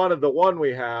not only wanted the one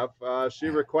we have, she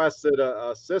requested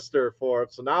a sister for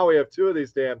it. So now we have 2 of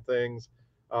these damn things.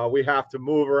 We have to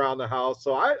move around the house.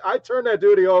 So I turn that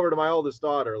duty over to my oldest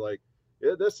daughter. Like,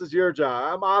 this is your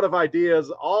job. I'm out of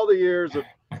ideas. All the years of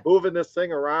moving this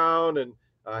thing around and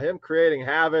him creating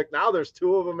havoc. Now there's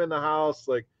 2 of them in the house.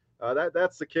 Like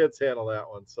that's the kids handle that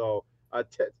one. So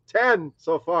 10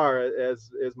 so far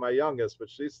is my youngest, but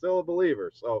she's still a believer.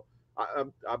 So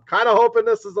I'm kind of hoping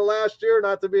this is the last year,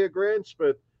 not to be a Grinch,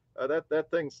 but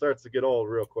that thing starts to get old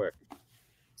real quick.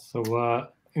 So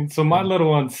my little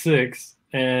one's 6,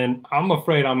 and I'm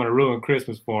afraid I'm going to ruin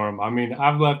Christmas for him. I mean,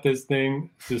 I've left this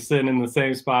thing just sitting in the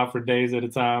same spot for days at a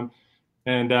time.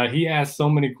 And he asks so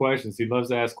many questions. He loves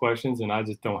to ask questions, and I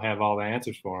just don't have all the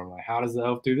answers for him. Like, how does the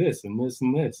elf do this and this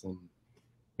and this? And,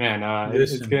 man,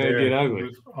 it's going to get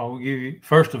ugly. I'll give you –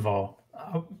 first of all,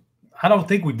 I don't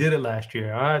think we did it last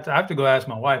year. I have to go ask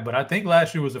my wife, but I think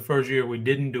last year was the first year we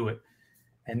didn't do it,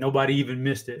 and nobody even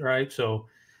missed it, right? So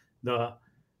the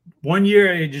one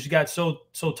year it just got so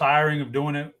tiring of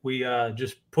doing it. We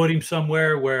just put him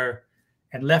somewhere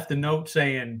and left a note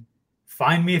saying –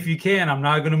 find me if you can. I'm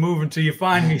not going to move until you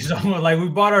find me. So like we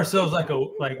bought ourselves like 3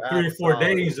 or 4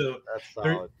 days of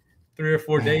 3 or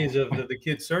 4 days of the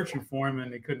kids searching for him,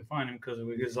 and they couldn't find him because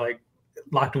he was like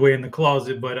locked away in the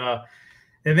closet. But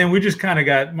and then we just kind of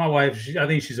got my wife. I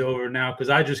think she's over now because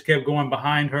I just kept going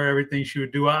behind her. Everything she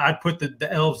would do, I'd put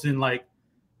the elves in like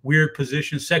weird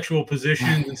positions, sexual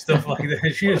positions, and stuff like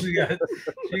that.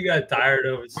 She got tired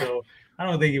of it. So I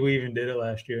don't think we even did it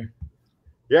last year.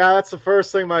 Yeah, that's the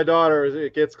first thing my daughter,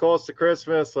 it gets close to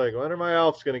Christmas. Like, when are my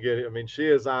elves going to get it? I mean, she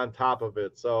is on top of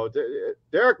it. So,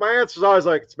 Derek, my answer is always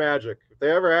like, it's magic. If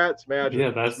they ever had, it's magic.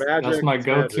 Yeah, that's my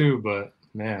go-to, but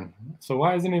Man, so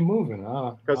why isn't he moving?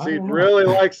 Because he really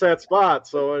likes that spot.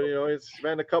 So, he's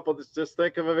spent just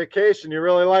think of a vacation. You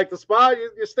really like the spot,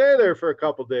 you stay there for a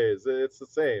couple days. It's the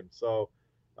same. So,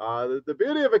 the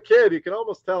beauty of a kid, you can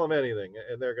almost tell them anything,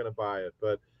 and they're going to buy it.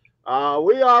 But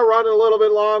we are running a little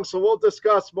bit long, so we'll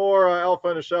discuss more Elf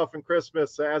on the Shelf and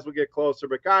Christmas as we get closer.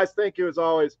 But, guys, thank you as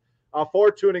always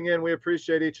for tuning in. We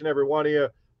appreciate each and every one of you.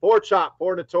 For Chop,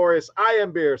 for Notorious, I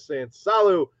am Beer saying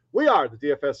salut. We are the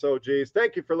DFS OGs.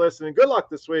 Thank you for listening. Good luck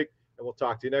this week, and we'll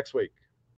talk to you next week.